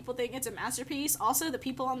why people think it's a masterpiece. Also, the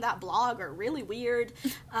people on that blog are really weird.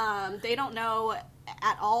 They don't know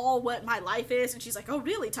at all what my life is. And she's like, oh,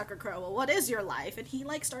 really, Tucker Crowe? Well, what is your life? And he,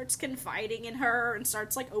 like, starts confiding in her and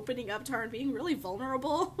starts, like, opening up to her and being really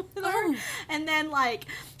vulnerable with her. And then, like,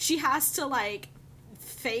 she has to, like,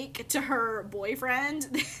 fake to her boyfriend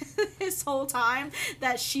this whole time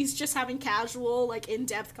that she's just having casual, like,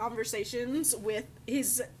 in-depth conversations with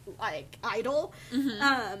his, like, idol.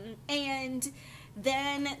 Mm-hmm. And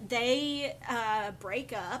then they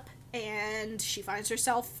break up, and she finds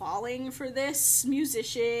herself falling for this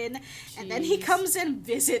musician. Jeez. And then he comes and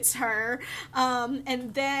visits her,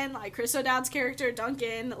 and then, like, Chris O'Dowd's character,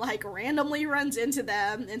 Duncan, like, randomly runs into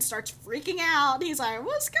them and starts freaking out. He's like,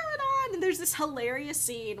 what's going on? And there's this hilarious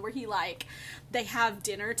scene where he, like, they have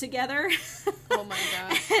dinner together. Oh my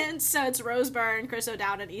god. And so it's Rose Byrne, Chris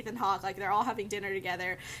O'Dowd, and Ethan Hawke, like, they're all having dinner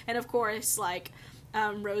together, and of course, like,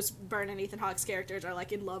 Rose Byrne and Ethan Hawke's characters are,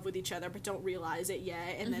 like, in love with each other but don't realize it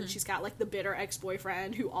yet, and then she's got, like, the bitter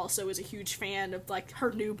ex-boyfriend who also is a huge fan of, like,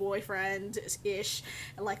 her new boyfriend-ish,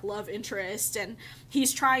 and, like, love interest, and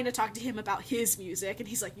he's trying to talk to him about his music, and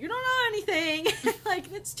he's like, you don't know anything! Like,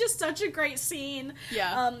 it's just such a great scene.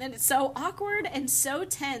 Yeah. And it's so awkward and so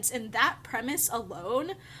tense, and that premise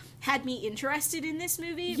alone had me interested in this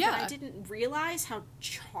movie, but I didn't realize how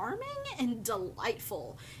charming and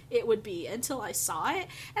delightful it would be until I saw it.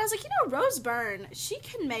 And I was like, you know, Rose Byrne, she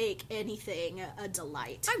can make anything a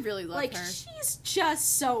delight. I really love her. She's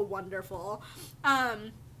just so wonderful.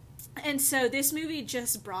 And so this movie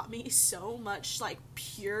just brought me so much, like,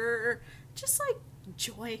 pure, just, like,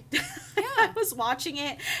 joy. Yeah. I was watching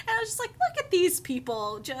it, and I was just like, look at these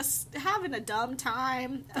people just having a dumb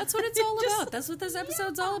time. That's what it's all about. That's what this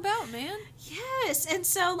episode's all about, man. Yes. And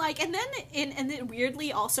so, like, and then it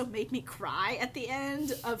weirdly also made me cry at the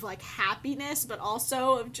end of, like, happiness, but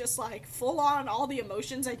also of just, like, full on all the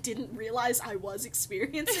emotions I didn't realize I was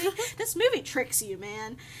experiencing. This movie tricks you,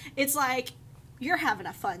 man. It's like, you're having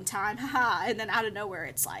a fun time, haha, and then out of nowhere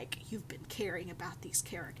it's like, you've been caring about these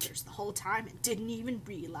characters the whole time and didn't even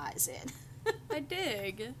realize it. I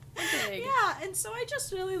dig. Yeah, and so I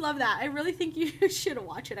just really love that. I really think you should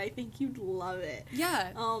watch it. I think you'd love it. Yeah.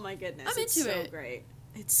 Oh my goodness. I'm into it. It's so great.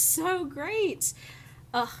 It's so great.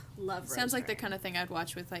 Ugh, love Rose Sounds like Byrne. the kind of thing I'd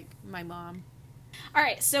watch with, like, my mom.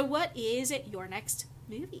 Alright, so what is your next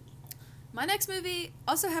movie? My next movie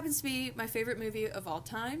also happens to be my favorite movie of all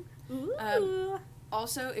time. Ooh.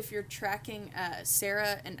 Also, if you're tracking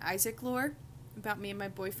Sarah and Isaac lore about me and my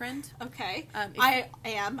boyfriend. Okay.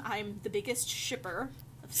 I'm the biggest shipper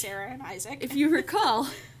of Sarah and Isaac. If you recall,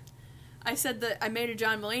 I said that I made a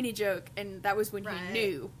John Mulaney joke, and that was when he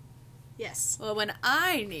knew. Yes. Well, when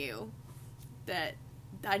I knew that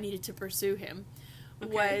I needed to pursue him,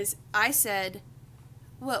 was I said,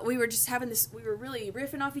 well, we were just having this, we were really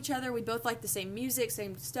riffing off each other. We both like the same music,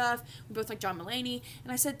 same stuff. We both like John Mulaney.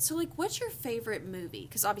 And I said, so, like, what's your favorite movie?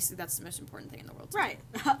 Because obviously that's the most important thing in the world. Right.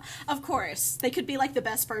 Of course. They could be, like, the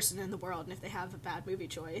best person in the world, and if they have a bad movie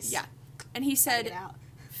choice. Yeah. And he said,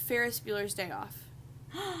 Ferris Bueller's Day Off.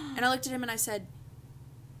 And I looked at him and I said,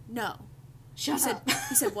 no. Shut up.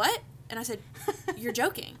 He said, what? And I said, you're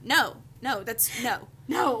joking. No, that's, no.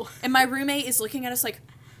 No. And my roommate is looking at us like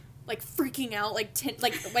freaking out,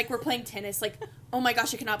 like we're playing tennis, like, oh my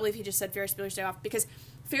gosh, I cannot believe he just said Ferris Bueller's Day Off, because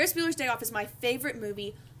Ferris Bueller's Day Off is my favorite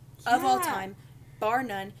movie of all time, bar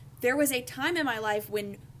none. There was a time in my life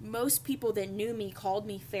when most people that knew me called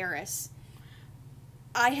me Ferris.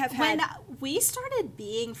 When we started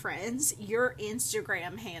being friends, your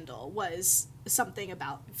Instagram handle was something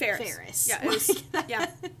about Ferris. Yeah, it was, yeah.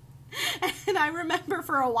 And I remember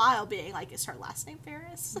for a while being like, is her last name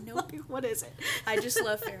Ferris? Nope. Like, what is it? I just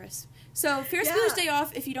love Ferris. So, Ferris Bueller's Day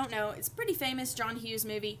Off, if you don't know, it's a pretty famous John Hughes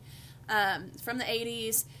movie from the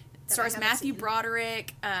 80s. It stars Matthew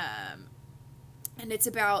Broderick, and it's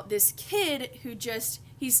about this kid who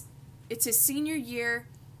it's his senior year,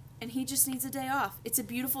 and he just needs a day off. It's a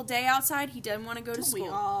beautiful day outside. He doesn't want to go to school. We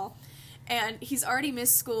all. And he's already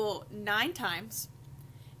missed school 9 times.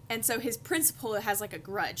 And so his principal has, like, a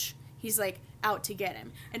grudge. He's, like, out to get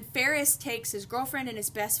him. And Ferris takes his girlfriend and his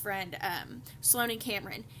best friend, Sloane and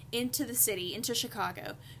Cameron, into the city, into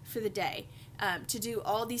Chicago, for the day, to do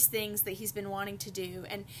all these things that he's been wanting to do.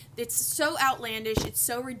 And it's so outlandish. It's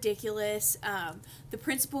so ridiculous. The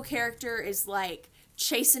principal character is, like,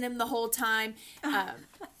 chasing him the whole time.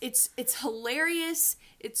 It's hilarious.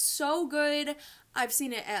 It's so good. I've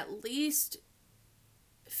seen it at least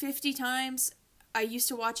 50 times. I used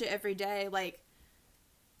to watch it every day. Like,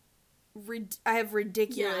 I have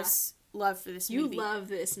ridiculous love for this movie. You love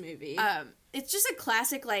this movie. It's just a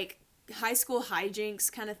classic, like, high school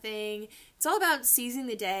hijinks kind of thing. It's all about seizing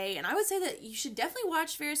the day, and I would say that you should definitely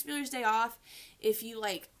watch Ferris Bueller's Day Off if you,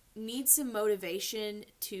 like, need some motivation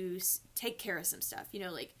to take care of some stuff, you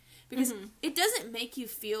know, like, because it doesn't make you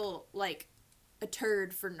feel like a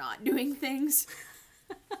turd for not doing things.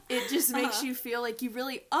 It just makes you feel like you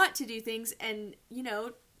really ought to do things and, you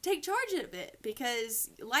know, take charge of it, because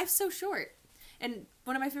life's so short. And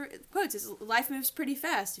one of my favorite quotes is, life moves pretty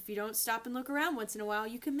fast. If you don't stop and look around once in a while,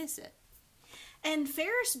 you can miss it. And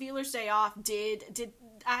Ferris Bueller's Day Off did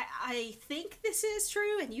I think this is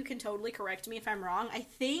true, and you can totally correct me if I'm wrong. I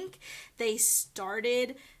think they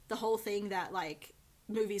started the whole thing that, like,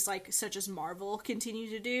 movies like such as Marvel continue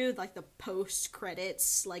to do, like the post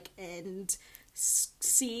credits like end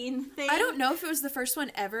scene thing. I don't know if it was the first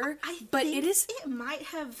one ever, but it might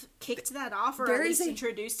have kicked that off, or at least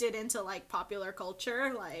introduced it into like popular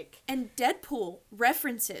culture, like. And Deadpool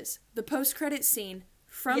references the post credit scene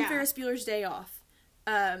from Ferris Bueller's Day Off.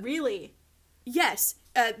 Really? Yes.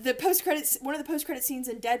 One of the post credit scenes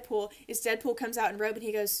in Deadpool is Deadpool comes out in robe and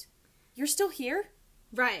he goes, "You're still here?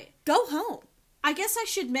 Right. Go home." I guess I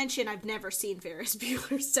should mention I've never seen Ferris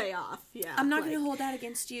Bueller's Day Off. Yeah, I'm not going to hold that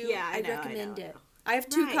against you. Yeah, I'd recommend it. I have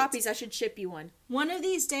 2 copies. I should ship you one. One of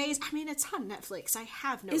these days. I mean, it's on Netflix. I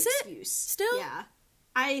have no excuse. Still? Yeah.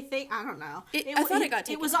 I don't know. I thought it got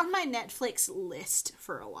taken. It was on my Netflix list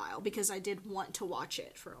for a while because I did want to watch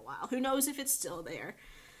it for a while. Who knows if it's still there?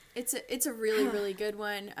 It's a really, really good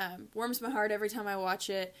one. Warms my heart every time I watch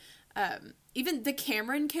it. Even the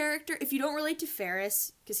Cameron character, if you don't relate to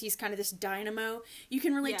Ferris, because he's kind of this dynamo, you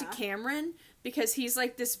can relate to Cameron, because he's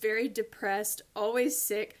like this very depressed, always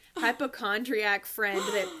sick, hypochondriac friend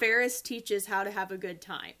that Ferris teaches how to have a good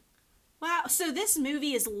time. Wow, so this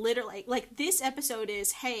movie is literally, like, this episode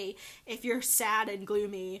is, hey, if you're sad and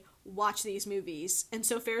gloomy, watch these movies. And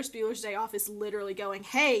so Ferris Bueller's Day Off is literally going,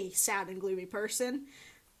 hey, sad and gloomy person,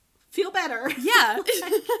 feel better. Yeah.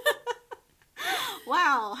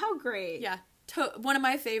 Wow, how great. Yeah, one of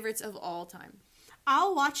my favorites of all time.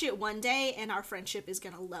 I'll watch it one day, and our friendship is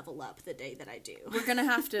going to level up the day that I do. We're going to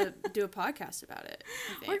have to do a podcast about it,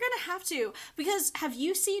 I think. We're going to have to. Because have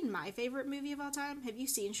you seen my favorite movie of all time? Have you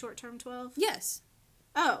seen Short Term 12? Yes.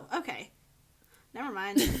 Oh, okay. Never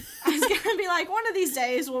mind. I was going to be like, one of these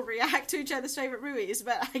days we'll react to each other's favorite movies,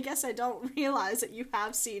 but I guess I don't realize that you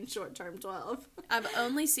have seen Short Term 12. I've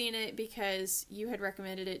only seen it because you had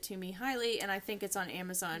recommended it to me highly, and I think it's on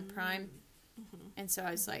Amazon Prime. Mm-hmm. And so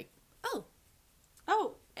I was like, oh,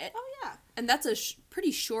 yeah. And that's a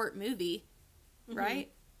pretty short movie, right?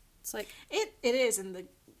 Mm-hmm. It's like... It is in the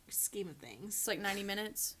scheme of things. It's like 90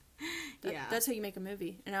 minutes. Yeah. That's how you make a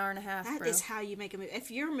movie. An hour and a half, That is how you make a movie.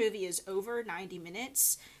 If your movie is over 90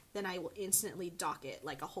 minutes, then I will instantly dock it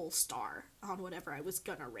like a whole star on whatever I was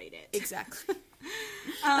gonna rate it. Exactly.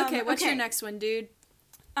 Okay, what's your next one, dude?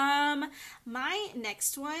 My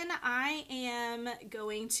next one, I am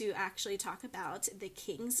going to actually talk about The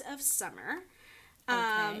Kings of Summer.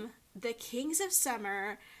 Okay. The Kings of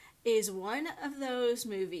Summer is one of those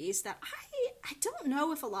movies that I don't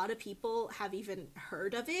know if a lot of people have even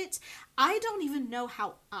heard of it. I don't even know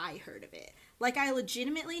how I heard of it. Like, I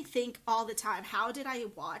legitimately think all the time, how did I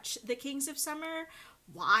watch The Kings of Summer?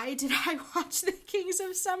 Why did I watch The Kings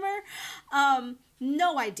of Summer?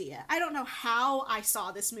 No idea. I don't know how I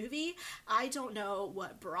saw this movie. I don't know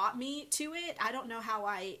what brought me to it. I don't know how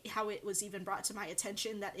it was even brought to my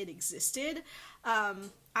attention that it existed.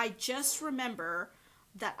 I just remember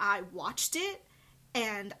that I watched it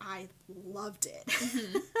and I loved it.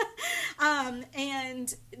 Mm-hmm.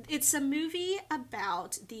 And it's a movie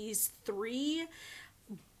about these three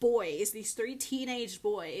teenage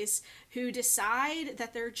boys who decide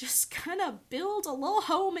that they're just gonna build a little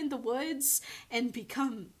home in the woods and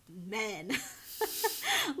become men.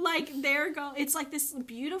 Like, it's like this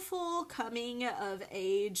beautiful coming of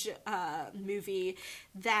age movie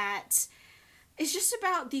that is just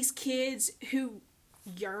about these kids who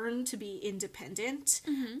yearn to be independent,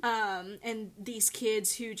 mm-hmm. And these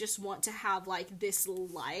kids who just want to have like this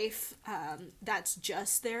life that's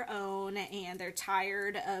just their own, and they're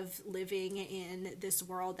tired of living in this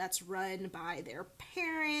world that's run by their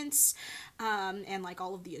parents, and like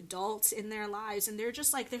all of the adults in their lives, and they're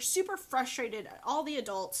just like, they're super frustrated at all the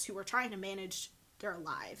adults who are trying to manage their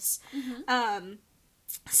lives. Mm-hmm.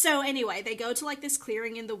 So anyway, they go to like this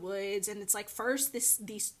clearing in the woods, and it's like, first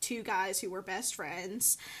these two guys who were best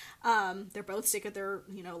friends, they're both sick of their,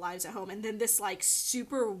 lives at home, and then this like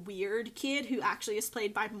super weird kid who actually is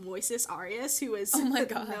played by Moises Arias, who is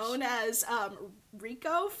known as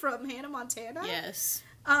Rico from Hannah Montana. Yes.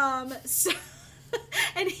 So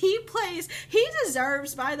and he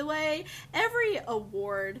deserves, by the way, every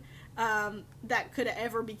award that could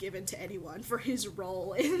ever be given to anyone for his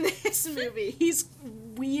role in this movie. He's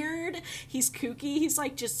weird, he's kooky, he's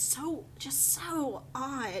like just so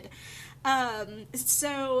odd.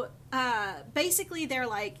 So basically they're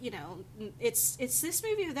like, it's this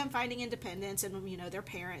movie of them finding independence, and their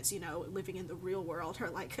parents, living in the real world, are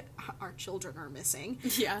like, our children are missing.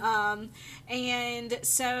 Yeah. And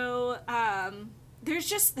so there's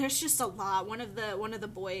just a lot. One of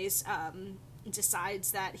the boys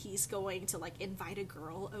decides that he's going to like invite a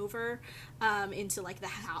girl over into like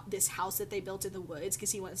this house that they built in the woods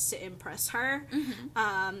because he wants to impress her.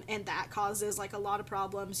 And that causes like a lot of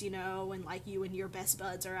problems, you know, when like you and your best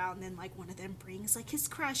buds are out and then like one of them brings like his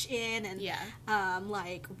crush in, and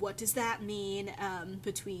like what does that mean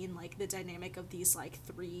between like the dynamic of these like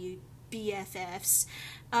three BFFs,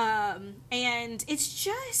 and it's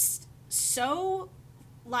just so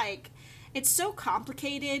like it's so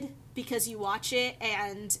complicated because you watch it,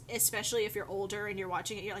 and especially if you're older and you're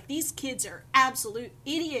watching it, you're like, these kids are absolute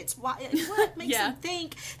idiots. What makes them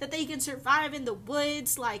think that they can survive in the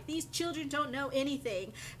woods? Like, these children don't know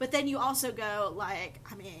anything. But then you also go, like,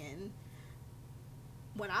 I mean,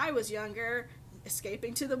 when I was younger,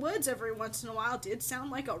 escaping to the woods every once in a while did sound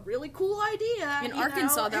like a really cool idea. In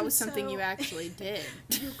Arkansas, that was something you actually did.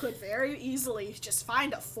 You could very easily just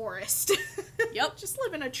find a forest. Yep. Just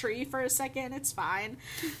live in a tree for a second, it's fine.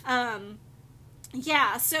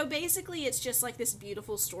 Yeah, so basically it's just like this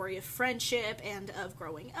beautiful story of friendship and of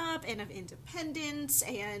growing up and of independence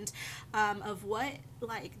and of what,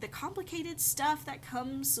 like, the complicated stuff that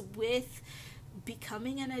comes with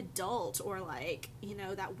becoming an adult, or like, you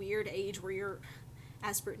know, that weird age where you're,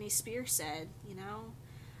 as Britney Spears said, you know,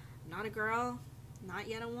 not a girl, not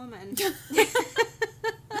yet a woman.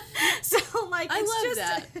 So like, I it's love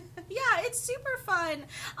just that. Yeah, it's super fun.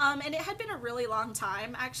 And it had been a really long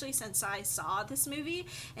time actually since I saw this movie,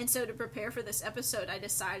 and so to prepare for this episode I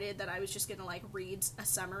decided that I was just gonna like read a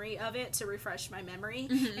summary of it to refresh my memory.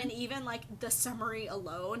 And even like the summary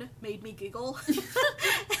alone made me giggle.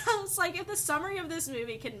 I was like, if the summary of this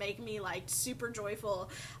movie can make me like super joyful,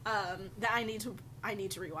 that I need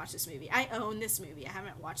to rewatch this movie. I own this movie. I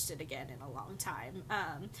haven't watched it again in a long time.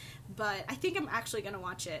 But I think I'm actually going to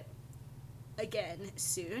watch it again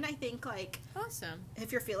soon. I think, like, awesome.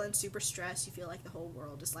 If you're feeling super stressed, you feel like the whole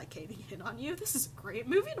world is, like, caving in on you, this is a great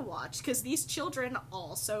movie to watch, because these children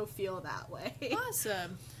also feel that way.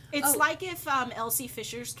 Awesome. It's like if Elsie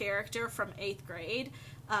Fisher's character from 8th grade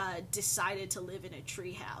decided to live in a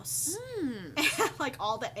treehouse. And, like,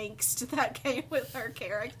 all the angst that came with her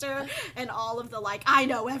character, and all of the, like, I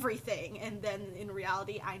know everything, and then in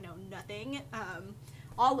reality, I know nothing.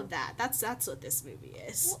 All of that. That's what this movie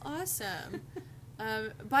is. Well, awesome.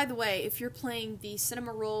 By the way, if you're playing the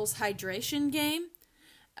Cinema Rolls hydration game,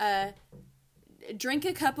 drink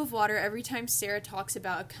a cup of water every time Sarah talks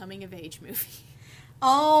about a coming-of-age movie.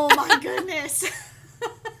 Oh, my goodness.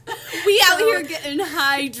 We out here getting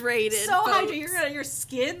hydrated. So folks. hydrated. Your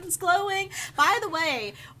skin's glowing. By the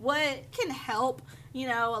way, what can help, you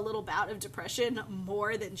know, a little bout of depression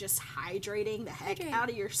more than just hydrating the heck out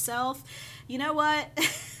of yourself? You know what?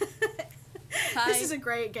 This is a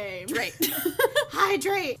great game.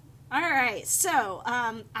 Hydrate. All right, so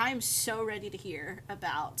I'm so ready to hear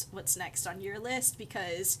about what's next on your list,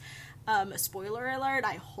 because spoiler alert,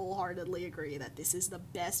 I wholeheartedly agree that this is the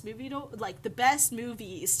best movie the best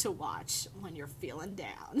movies to watch when you're feeling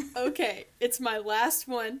down. Okay, it's my last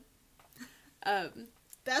one.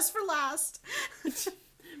 Best for last.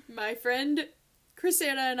 My friend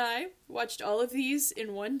Chrisanna and I watched all of these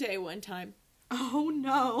in one day one time. Oh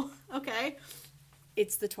no. Okay.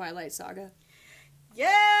 It's the Twilight Saga.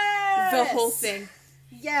 Yes! The whole thing.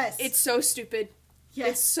 Yes. It's so stupid.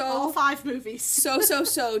 Yes. It's so... all 5 movies.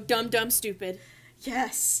 so dumb stupid.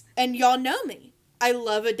 Yes. And y'all know me. I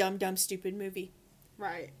love a dumb stupid movie.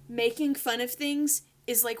 Right. Making fun of things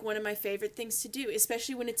is like one of my favorite things to do,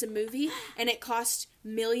 especially when it's a movie and it cost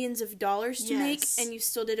millions of dollars to make and you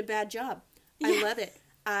still did a bad job. I love it.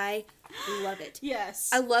 I love it.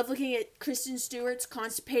 Yes. I love looking at Kristen Stewart's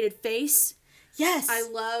constipated face. Yes. I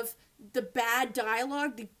love the bad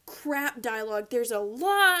dialogue, the crap dialogue. There's a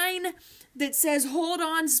line that says, "Hold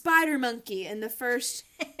on, Spider Monkey," in the first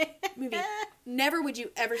movie. Never would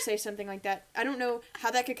you ever say something like that. I don't know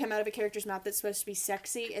how that could come out of a character's mouth that's supposed to be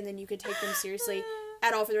sexy, and then you could take them seriously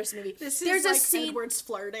at all for the rest of the movie. There's like a scene, Edward's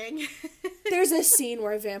flirting. There's a scene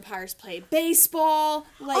where vampires play baseball.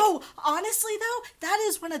 Like, oh, honestly though, that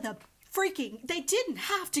is one of the they didn't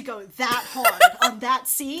have to go that hard on that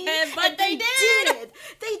scene. But they did.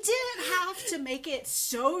 They didn't have to make it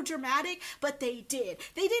so dramatic, but they did.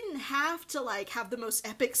 They didn't have to, like, have the most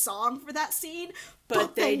epic song for that scene,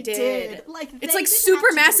 but they did. Like, it's like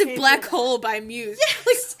Supermassive Black Hole by Muse.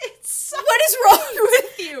 Yes, like, it's so... What is wrong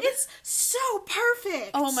with you? It's so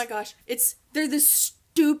perfect. Oh my gosh. They're the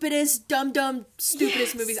stupidest,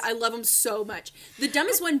 stupidest movies. I love them so much. The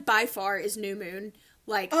dumbest one by far is New Moon.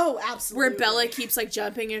 Like, oh, absolutely. Where Bella keeps, like,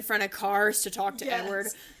 jumping in front of cars to talk to Edward.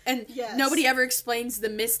 And nobody ever explains the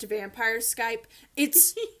missed vampire Skype.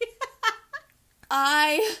 It's...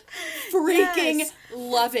 I freaking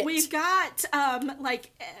love it. We've got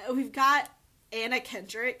Anna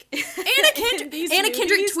Kendrick. Anna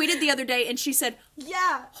Kendrick tweeted the other day and she said,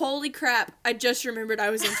 yeah, holy crap, I just remembered I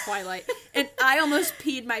was in Twilight. And I almost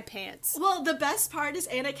peed my pants. Well, the best part is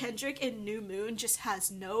Anna Kendrick in New Moon just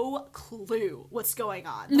has no clue what's going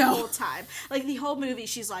on the whole time. Like, the whole movie,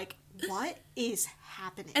 she's like, what is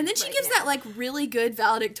happening? And then she gives that, like, really good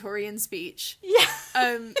valedictorian speech. Yeah.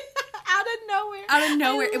 Out of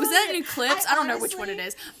nowhere. Was that an eclipse? I don't know which one it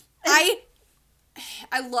is.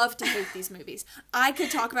 I love to hate these movies. I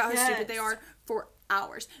could talk about how stupid they are for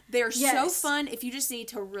hours. They are so fun if you just need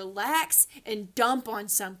to relax and dump on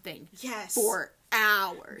something for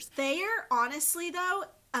hours. They are, honestly, though,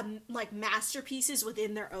 like, masterpieces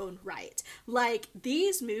within their own right. Like,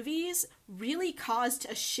 these movies really caused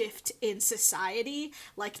a shift in society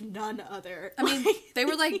like none other. I mean, they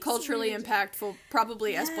were, like, culturally impactful,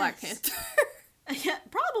 probably as Black Panther. Yeah,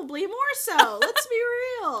 probably more so. Let's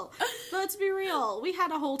be real. We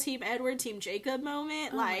had a whole Team Edward, Team Jacob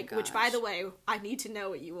moment, which, by the way, I need to know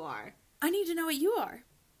what you are. I need to know what you are.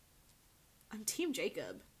 I'm Team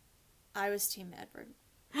Jacob. I was Team Edward.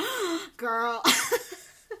 Girl.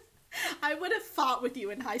 I would have fought with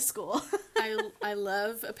you in high school. I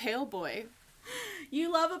love a pale boy.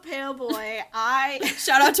 You love a pale boy.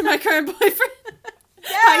 Shout out to my current boyfriend.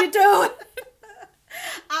 Yeah. How you doing?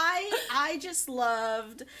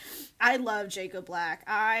 I love Jacob Black.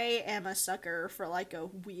 I am a sucker for, like, a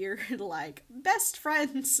weird, like, best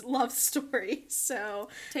friends love story. So,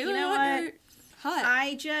 Taylor, you know what?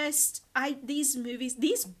 Hot.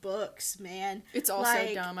 These books, man. It's all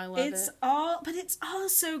so dumb. I love it. But it's all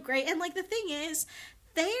so great. And, like, the thing is,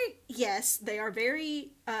 they are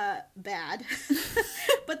very, bad.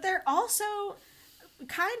 But they're also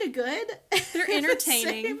kind of good. They're entertaining.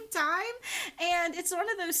 At the same time. And it's one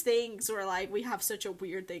of those things where, like, we have such a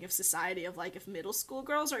weird thing of society of, like, if middle school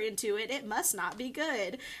girls are into it, it must not be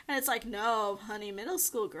good. And it's like, no, honey, middle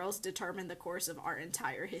school girls determine the course of our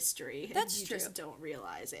entire history. That's and you true. just don't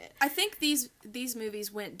realize it. I think these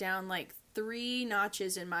movies went down, like, 3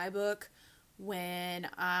 notches in my book when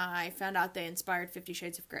I found out they inspired 50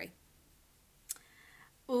 Shades of Grey.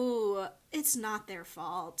 Ooh, it's not their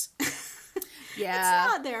fault. Yeah.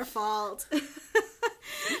 It's not their fault.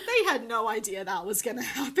 They had no idea that was gonna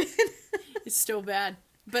happen. It's still bad.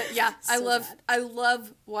 But yeah, I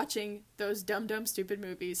love watching those dumb stupid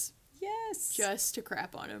movies. Yes. Just to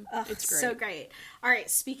crap on them. Ugh, it's great. So great. Alright,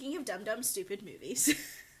 speaking of dumb stupid movies,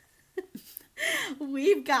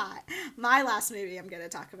 we've got my last movie I'm gonna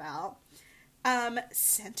talk about.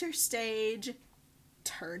 Center Stage,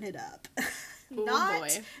 Turn It Up. Ooh, boy.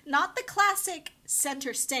 Not the classic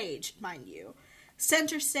Center Stage, mind you.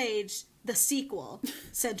 Center Stage, the sequel.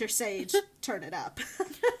 Center Stage, Turn It Up.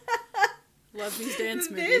 Love these dance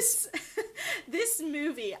movies. This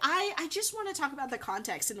movie, I just want to talk about the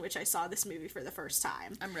context in which I saw this movie for the first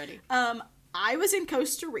time. I'm ready. I was in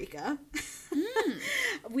Costa Rica.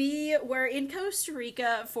 We were in Costa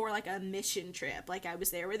Rica for, like, a mission trip. Like, I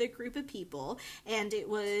was there with a group of people, and it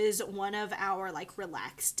was one of our, like,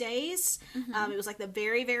 relaxed days. It was, like, the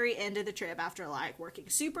very, very end of the trip after, like, working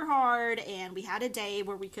super hard, and we had a day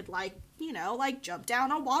where we could, like, you know, like, jump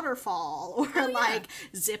down a waterfall, or, like,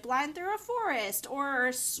 zip line through a forest,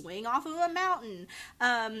 or swing off of a mountain.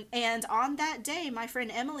 And on that day, my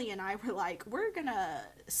friend Emily and I were like, we're gonna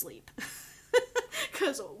sleep.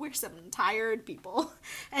 Because we're some tired people.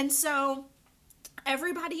 And so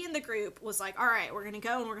everybody in the group was like, all right, we're going to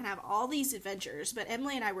go and we're going to have all these adventures. But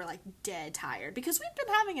Emily and I were, like, dead tired because we've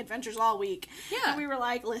been having adventures all week. Yeah. And we were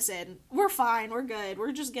like, listen, we're fine. We're good.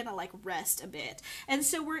 We're just going to, like, rest a bit. And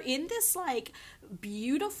so we're in this, like,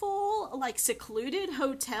 beautiful, like, secluded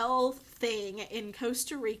hotel thing in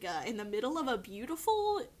Costa Rica in the middle of a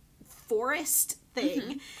beautiful forest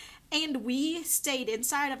thing. And we stayed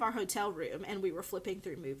inside of our hotel room, and we were flipping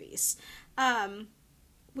through movies.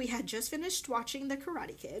 We had just finished watching The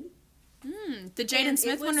Karate Kid. The Jaden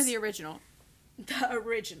Smith one or the original? The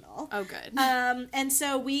original. Oh, good. And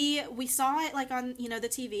so we saw it, like, on, you know, the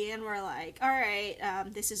TV, and we're like, all right,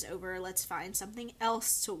 this is over. Let's find something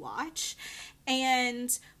else to watch.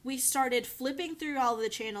 And we started flipping through all of the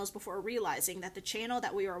channels before realizing that the channel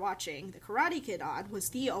that we were watching The Karate Kid on was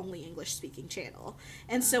the only English-speaking channel.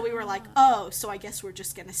 And so we were like, oh, so I guess we're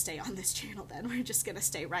just going to stay on this channel then. We're just going to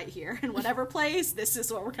stay right here. And whatever plays, this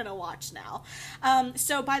is what we're going to watch now.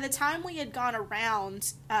 So by the time we had gone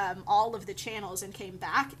around all of the channels and came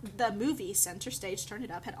back, the movie Center Stage, Turn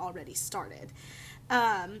It Up had already started.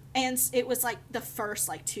 And it was like the first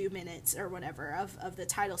like 2 minutes or whatever of the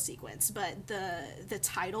title sequence, but the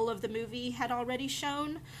title of the movie had already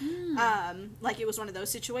shown. Like it was one of those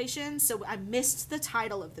situations, so I missed the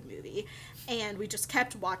title of the movie, and we just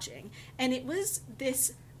kept watching, and it was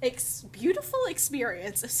this beautiful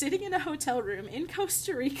experience of sitting in a hotel room in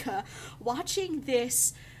Costa Rica watching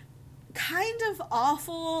this kind of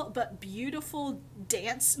awful but beautiful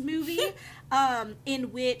dance movie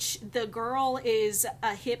in which the girl is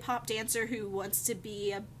a hip-hop dancer who wants to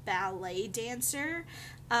be a ballet dancer,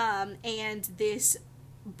 and this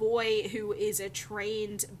boy who is a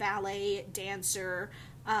trained ballet dancer,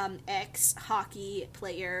 ex-hockey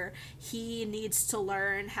player, he needs to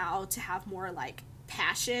learn how to have more like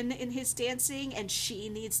passion in his dancing, and she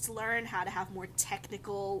needs to learn how to have more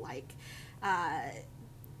technical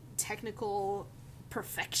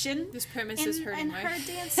perfection. This premise is hurting in her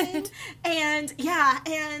dancing. And yeah,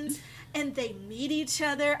 and they meet each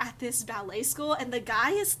other at this ballet school, and the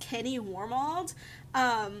guy is Kenny Wormald,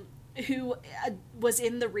 who was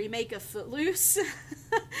in the remake of Footloose.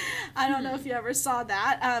 I don't know if you ever saw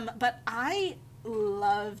that, but I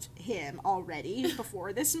loved him already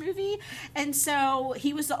before this movie, and so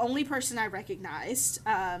he was the only person I recognized,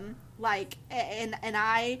 and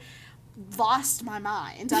I lost my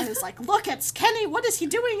mind. I was like, look, it's Kenny, what is he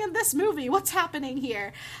doing in this movie? What's happening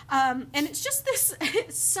here? And it's just this,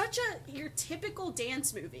 it's such your typical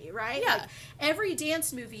dance movie, right? Yeah. Like, every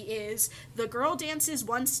dance movie is the girl dances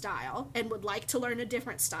one style and would like to learn a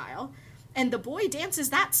different style, and the boy dances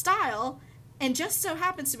that style and just so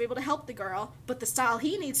happens to be able to help the girl, but the style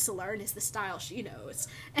he needs to learn is the style she knows.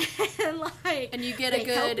 And you get a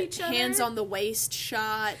good hands on the waist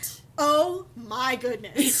shot. Oh my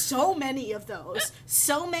goodness. So many of those.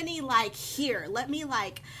 So many here, let me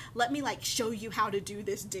show you how to do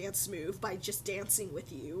this dance move by just dancing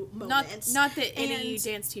with you moments. Not that any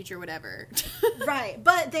dance teacher would ever. Right.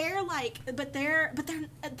 But they're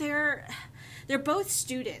both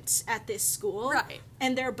students at this school. Right.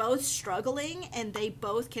 And they're both struggling, and they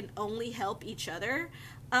both can only help each other.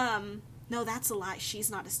 No, that's a lie. She's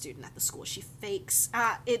not a student at the school. She fakes.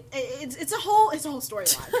 It's a whole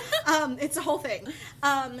storyline. It's a whole thing.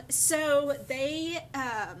 So they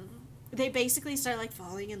basically start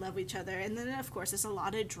falling in love with each other, and then of course there's a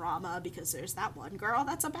lot of drama because there's that one girl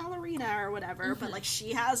that's a ballerina or whatever, mm-hmm. but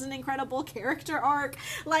she has an incredible character arc.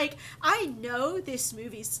 I know this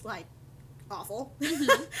movie's awful.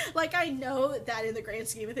 Mm-hmm. I know that in the grand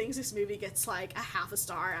scheme of things this movie gets a half a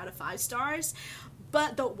star out of 5 stars,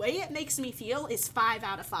 but the way it makes me feel is 5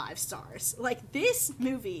 out of 5 stars. This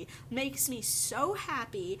movie makes me so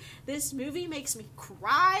happy. This movie makes me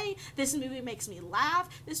cry. This movie makes me laugh.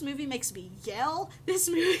 This movie makes me yell. This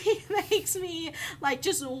movie makes me,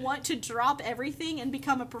 just want to drop everything and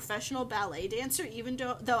become a professional ballet dancer, even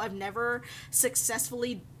though I've never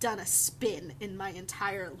successfully done a spin in my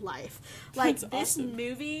entire life. That's this awesome.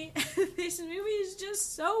 This movie is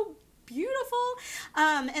just so beautiful.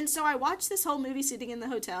 And so I watched this whole movie sitting in the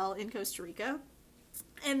hotel in Costa Rica,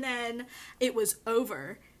 and then it was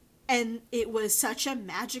over, and it was such a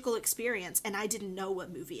magical experience, and I didn't know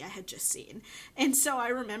what movie I had just seen. And so I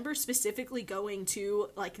remember specifically going to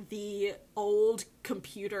the old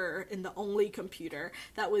computer, and the only computer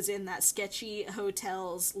that was in that sketchy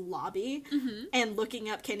hotel's lobby, mm-hmm. and looking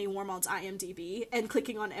up Kenny Wormald's IMDb and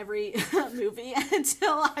clicking on every movie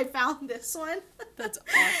until I found this one. That's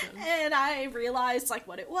awesome. And I realized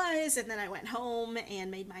what it was, and then I went home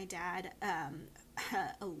and made my dad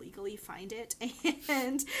illegally find it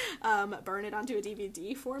and burn it onto a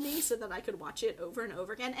DVD for me so that I could watch it over and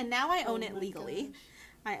over again. And now I own it legally. Gosh.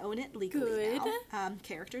 I own it legally Good. now.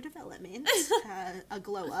 Character development, a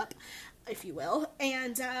glow up, if you will.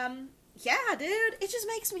 And yeah, dude, it just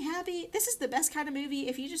makes me happy. This is the best kind of movie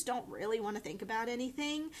if you just don't really want to think about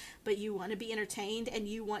anything, but you want to be entertained and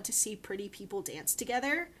you want to see pretty people dance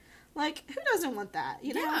together. Who doesn't want that,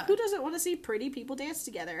 you know? Yeah. Who doesn't want to see pretty people dance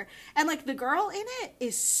together? And, the girl in it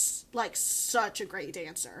is, such a great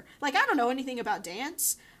dancer. I don't know anything about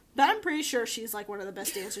dance, but I'm pretty sure she's, one of the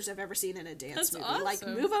best dancers I've ever seen in a dance That's movie.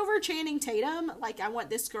 awesome. Move over Channing Tatum. I want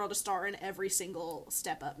this girl to star in every single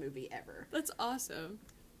Step Up movie ever. That's awesome.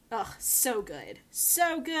 Ugh, so good.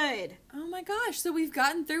 So good. Oh my gosh, so we've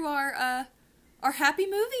gotten through our happy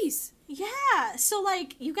movies. Yeah, so,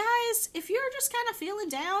 you guys, if you're just kind of feeling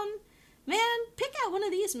down, man, pick out one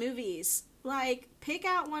of these movies. Pick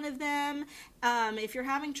out one of them. If you're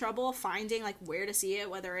having trouble finding, where to see it,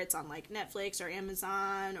 whether it's on, Netflix or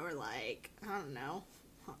Amazon or, I don't know,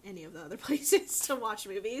 any of the other places to watch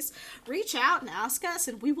movies, reach out and ask us,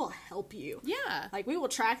 and we will help you. Yeah. Like, we will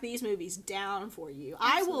track these movies down for you.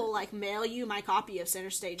 Absolutely. I will, like, mail you my copy of Center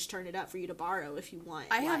Stage Turn It Up for you to borrow if you want.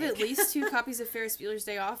 I have at least 2 copies of Ferris Bueller's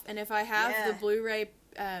Day Off, and if I have the Blu-ray,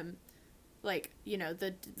 like, you know,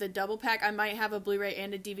 the double pack, I might have a Blu-ray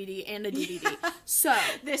and a DVD and a DVD. Yeah. So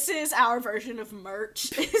this is our version of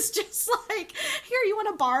merch. It's just like, here, you want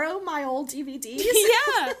to borrow my old DVDs?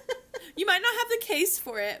 Yeah. You might not have the case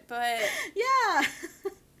for it, but yeah.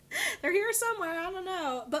 They're here somewhere, I don't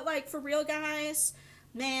know. But, like, for real, guys,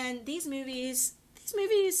 man, these movies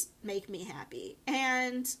make me happy.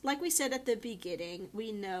 And like we said at the beginning,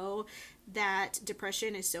 we know that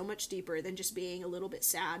depression is so much deeper than just being a little bit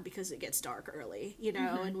sad because it gets dark early, you know,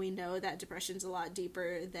 mm-hmm. and we know that depression's a lot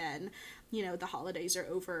deeper than, you know, the holidays are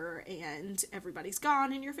over and everybody's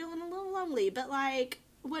gone and you're feeling a little lonely. But, like,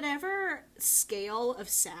 whatever scale of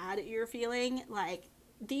sad you're feeling, like,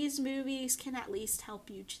 these movies can at least help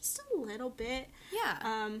you just a little bit.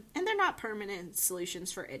 Yeah. And they're not permanent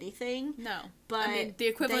solutions for anything. No. But I mean, the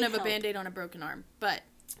equivalent of a Band-Aid on a broken arm, but...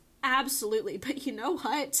 Absolutely. But you know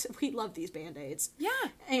what? We love these Band-Aids. Yeah.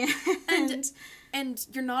 And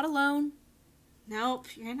you're not alone. Nope,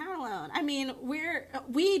 you're not alone. I mean,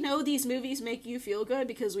 we know these movies make you feel good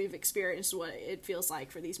because we've experienced what it feels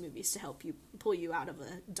like for these movies to help you, pull you out of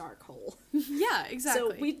a dark hole. Yeah,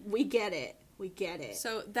 exactly. So we get it. We get it.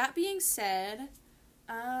 So, that being said,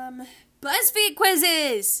 BuzzFeed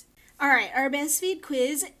quizzes! Alright, our BuzzFeed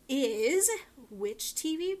quiz is, which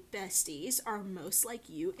TV besties are most like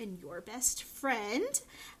you and your best friend?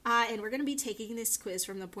 And we're going to be taking this quiz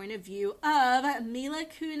from the point of view of Mila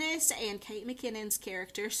Kunis and Kate McKinnon's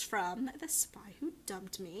characters from The Spy Who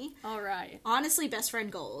Dumped Me. Alright. Honestly, best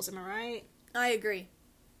friend goals, am I right? I agree.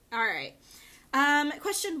 Alright.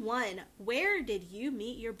 Question 1. Where did you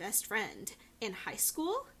meet your best friend? In high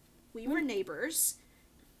school? We were neighbors.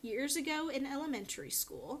 Years ago in elementary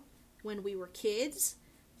school? When we were kids?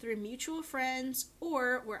 Through mutual friends?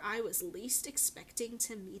 Or where I was least expecting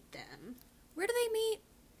to meet them? Where do they meet?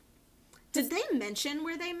 Did they mention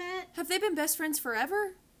where they met? Have they been best friends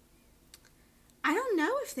forever? I don't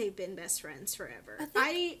know if they've been best friends forever.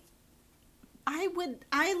 I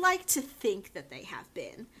like to think that they have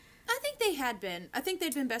been. I think they had been. I think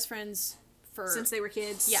they'd been best friends since they were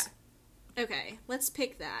kids? Yeah. Okay, let's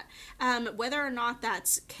pick that. Whether or not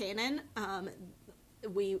that's canon,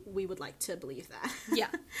 we would like to believe that. Yeah.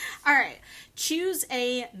 All right. Choose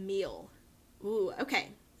a meal. Ooh,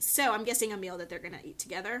 okay. So I'm guessing a meal that they're going to eat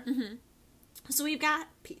together. Mm-hmm. So we've got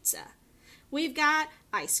pizza. We've got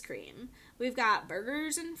ice cream. We've got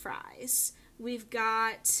burgers and fries. We've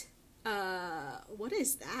got, what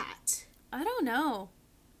is that? I don't know.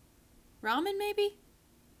 Ramen, maybe?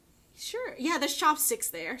 Sure. Yeah, there's chopsticks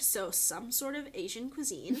there, so some sort of Asian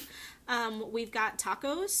cuisine. We've got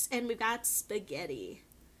tacos, and we've got spaghetti.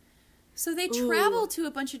 So they travel to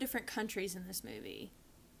a bunch of different countries in this movie.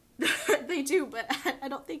 They do, but I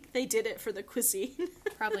don't think they did it for the cuisine.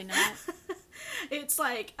 Probably not. It's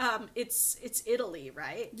like, it's Italy,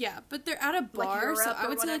 right? Yeah, but they're at a bar, like so I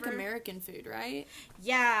would say whatever. like American food, right?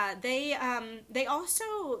 Yeah, they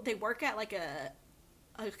work at like a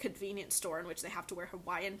convenience store in which they have to wear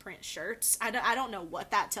Hawaiian print shirts. I don't know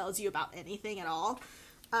what that tells you about anything at all.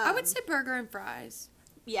 I would say burger and fries.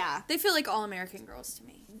 Yeah. They feel like all American girls to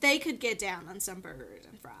me. They could get down on some burgers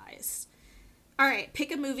and fries. Alright,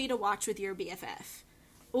 pick a movie to watch with your BFF.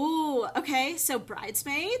 Ooh, okay, so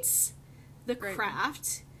Bridesmaids, The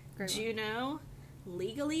Craft, Juno,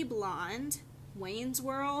 Legally Blonde, Wayne's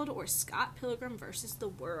World, or Scott Pilgrim vs. the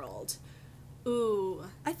World. Ooh.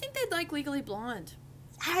 I think they'd like Legally Blonde.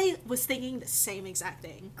 I was thinking the same exact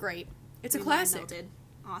thing. Great. It's a classic.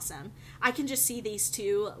 Awesome. I can just see these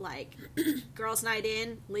two, like, girls' night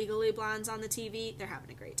in, Legally Blonde's on the TV. They're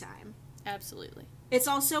having a great time. Absolutely. It's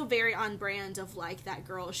also very on brand of, like, that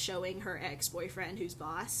girl showing her ex-boyfriend who's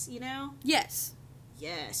boss, you know? Yes.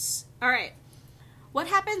 Yes. All right. What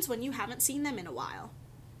happens when you haven't seen them in a while?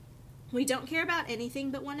 We don't care about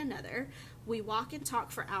anything but one another. We walk and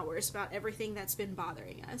talk for hours about everything that's been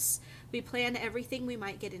bothering us. We plan everything we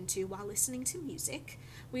might get into while listening to music.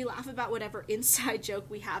 We laugh about whatever inside joke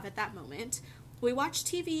we have at that moment. We watch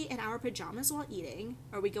TV in our pajamas while eating,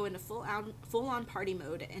 or we go into full-on party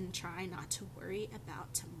mode and try not to worry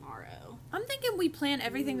about tomorrow. I'm thinking we plan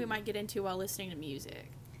everything we might get into while listening to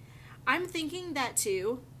music. I'm thinking that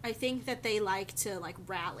too. I think that they like to, like,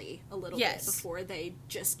 rally a little bit before they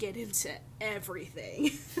just get into everything.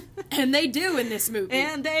 And they do in this movie.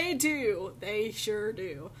 And they do. They sure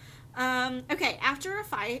do. Okay, after a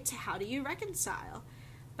fight, how do you reconcile?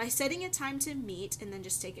 By setting a time to meet and then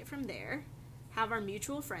just take it from there. have our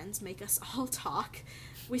mutual friends make us all talk.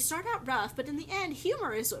 We start out rough, but in the end,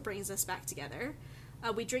 humor is what brings us back together.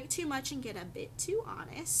 We drink too much and get a bit too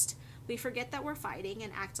honest. We forget that we're fighting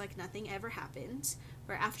and act like nothing ever happened.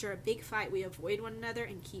 Where after a big fight, we avoid one another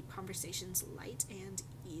and keep conversations light and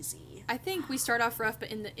easy. I think we start off rough, but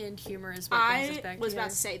in the end, humor is what brings us back together. I was about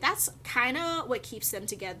to say, that's kind of what keeps them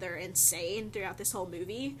together and sane throughout this whole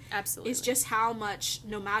movie. Absolutely. Is just how much,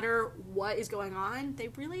 no matter what is going on, they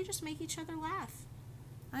really just make each other laugh.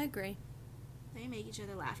 I agree. They make each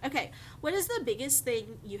other laugh. Okay, what is the biggest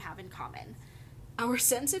thing you have in common? Our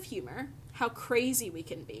sense of humor, how crazy we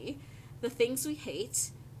can be, the things we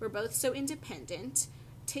hate, we're both so independent,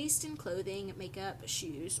 taste in clothing, makeup,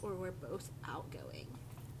 shoes, or we're both outgoing.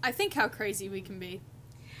 I think how crazy we can be.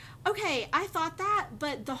 Okay, I thought that,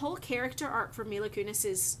 but the whole character arc for Mila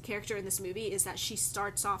Kunis's character in this movie is that she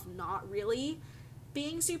starts off not really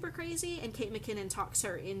being super crazy, and Kate McKinnon talks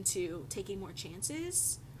her into taking more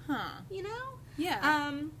chances. Huh. You know?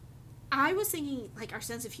 Yeah. I was thinking, like, our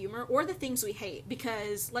sense of humor, or the things we hate,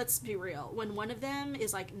 because, let's be real, when one of them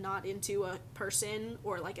is, like, not into a person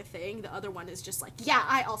or, like, a thing, the other one is just like, yeah,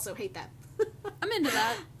 I also hate that. I'm into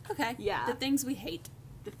that. Okay. Yeah. The things we hate.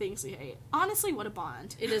 The things we hate. Honestly, what a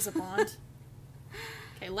bond. It is a bond.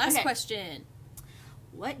 Okay, last question.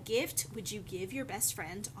 What gift would you give your best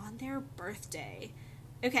friend on their birthday?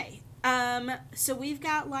 Okay, so we've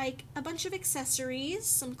got, like, a bunch of accessories,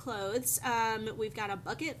 some clothes, we've got a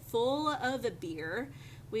bucket full of a beer,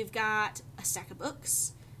 we've got a stack of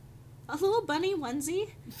books, a little bunny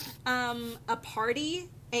onesie, a party,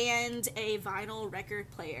 and a vinyl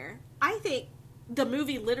record player. I think the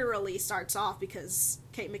movie literally starts off because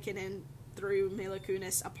Kate McKinnon threw Mila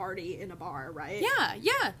Kunis a party in a bar, right? Yeah.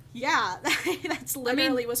 Yeah, that's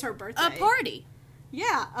literally was her birthday. A party.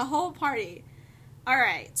 Yeah, a whole party. All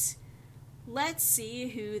right, let's see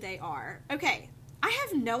who they are. Okay, I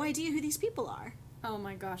have no idea who these people are. Oh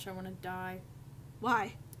my gosh, I want to die.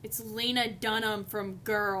 Why? It's Lena Dunham from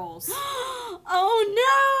Girls.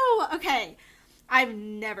 Oh no! Okay, I've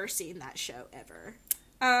never seen that show ever.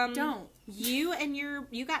 Don't. You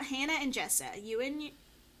got Hannah and Jessa.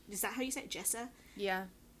 Is that how you say it, Jessa? Yeah.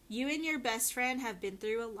 You and your best friend have been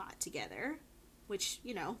through a lot together. Which,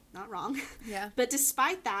 you know, not wrong. Yeah. But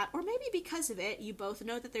despite that, or maybe because of it, you both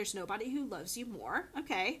know that there's nobody who loves you more.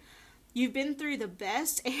 Okay. You've been through the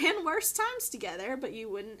best and worst times together, but you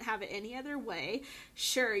wouldn't have it any other way.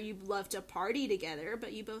 Sure, you'd love to party together,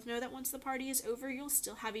 but you both know that once the party is over, you'll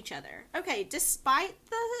still have each other. Okay, despite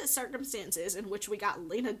the circumstances in which we got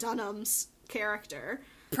Lena Dunham's character.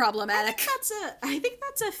 Problematic. I think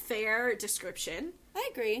that's a fair description. I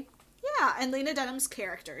agree. Yeah, and Lena Dunham's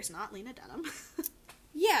character is not Lena Dunham.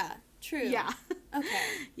 Yeah, true. Yeah. Okay,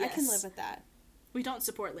 Yes. I can live with that. We don't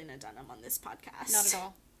support Lena Dunham on this podcast. Not at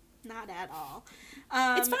all. Not at all.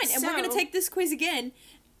 It's fine, and we're going to take this quiz again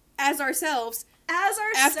as ourselves.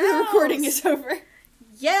 After the recording is over.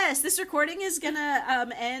 Yes, this recording is going to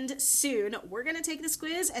end soon. We're going to take this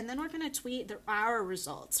quiz, and then we're going to tweet our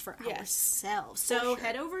results for ourselves. So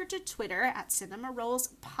head over to Twitter at Cinema Rolls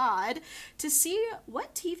Pod to see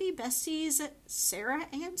what TV besties Sarah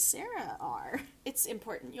and Sarah are. It's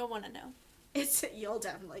important. You'll want to know. You'll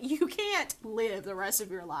definitely. You can't live the rest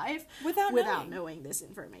of your life without knowing this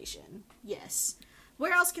information. Yes.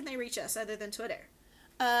 Where else can they reach us other than Twitter?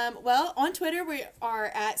 Well, on Twitter we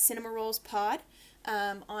are at Cinema Rolls Pod.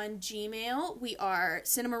 On Gmail, we are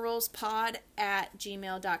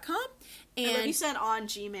cinemarollspod@gmail.com. And I love you said on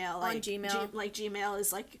Gmail. Like, on Gmail. Gmail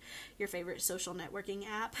is like your favorite social networking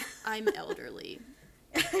app. I'm elderly.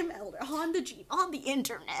 I'm on the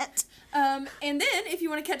internet. And then if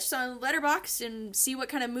you want to catch us on Letterboxd and see what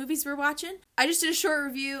kind of movies we're watching, I just did a short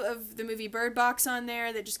review of the movie Bird Box on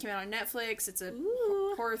there that just came out on Netflix. It's a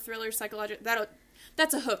horror thriller psychological.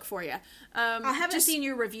 That's a hook for you. I haven't seen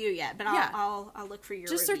your review yet, but I'll look for your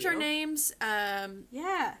review. Just search our names.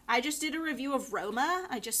 Yeah. I just did a review of Roma.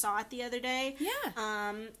 I just saw it the other day.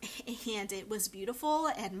 Yeah. And it was beautiful,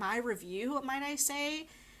 and my review, might I say,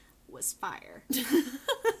 was fire.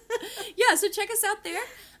 Yeah, so check us out there.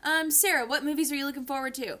 Sarah, what movies are you looking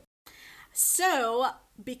forward to? So,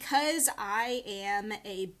 because I am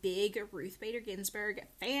a big Ruth Bader Ginsburg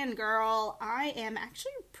fangirl, I am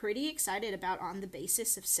actually pretty excited about On the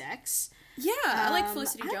Basis of Sex. Yeah, I like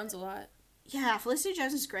Felicity Jones a lot. Yeah, Felicity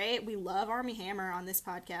Jones is great. We love Armie Hammer on this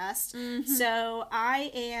podcast. Mm-hmm. So, I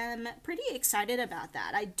am pretty excited about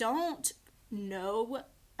that. I don't know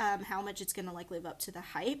how much it's gonna live up to the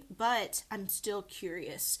hype, but I'm still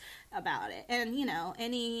curious about it. And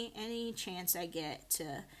any chance I get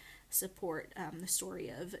to support the story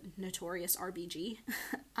of Notorious RBG,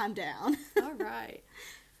 I'm down. All right.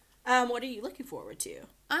 What are you looking forward to?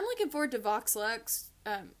 I'm looking forward to Vox Lux,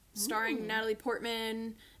 starring Natalie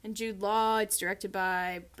Portman and Jude Law. It's directed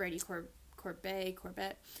by Brady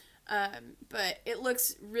Corbett. But it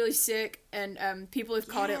looks really sick, and people have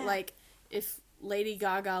called it like if Lady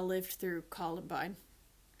Gaga lived through Columbine.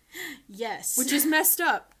 Yes. Which is messed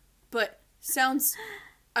up, but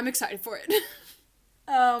I'm excited for it.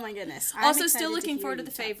 Oh my goodness. I'm also still looking forward to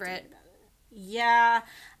The Favorite. Yeah.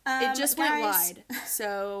 It just went wide,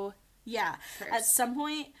 so... Yeah. At some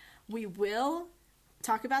point, we will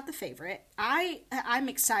talk about The Favorite. I'm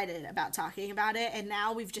excited about talking about it, and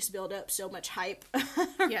now we've just built up so much hype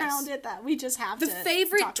around it that we just have to The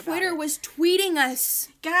Favorite Twitter was tweeting us.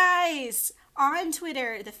 Guys, on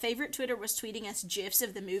Twitter, The Favorite Twitter was tweeting us GIFs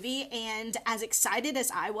of the movie, and as excited as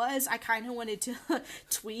I was, I kind of wanted to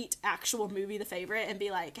tweet actual movie The Favorite and be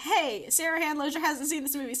like, hey, Sarah Handloser hasn't seen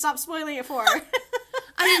this movie, stop spoiling it for her.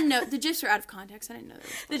 I didn't know. The GIFs are out of context. I didn't know that.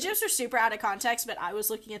 The GIFs are super out of context, but I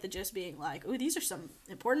was looking at the GIFs being like, ooh, these are some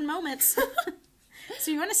important moments.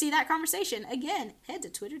 So you want to see that conversation, again, head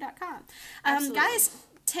to twitter.com. Guys,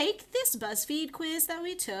 take this BuzzFeed quiz that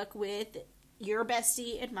we took with your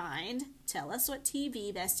bestie in mind. Tell us what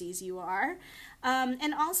TV besties you are.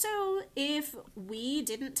 And also, if we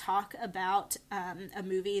didn't talk about a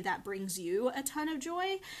movie that brings you a ton of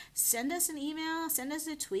joy, send us an email, send us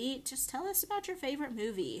a tweet. Just tell us about your favorite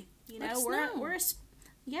movie. You know,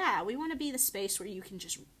 we want to be the space where you can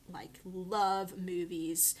just like love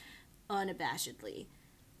movies unabashedly,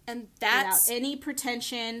 and that's without any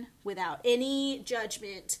pretension, without any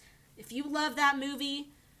judgment. If you love that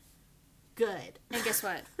movie, good. And guess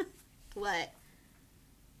what? What?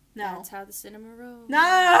 No. That's how the cinema rolls.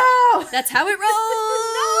 No! That's how it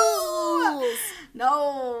rolls!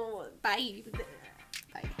 No! Bye.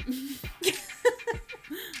 Bye.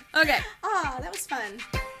 Okay. Ah, that was fun.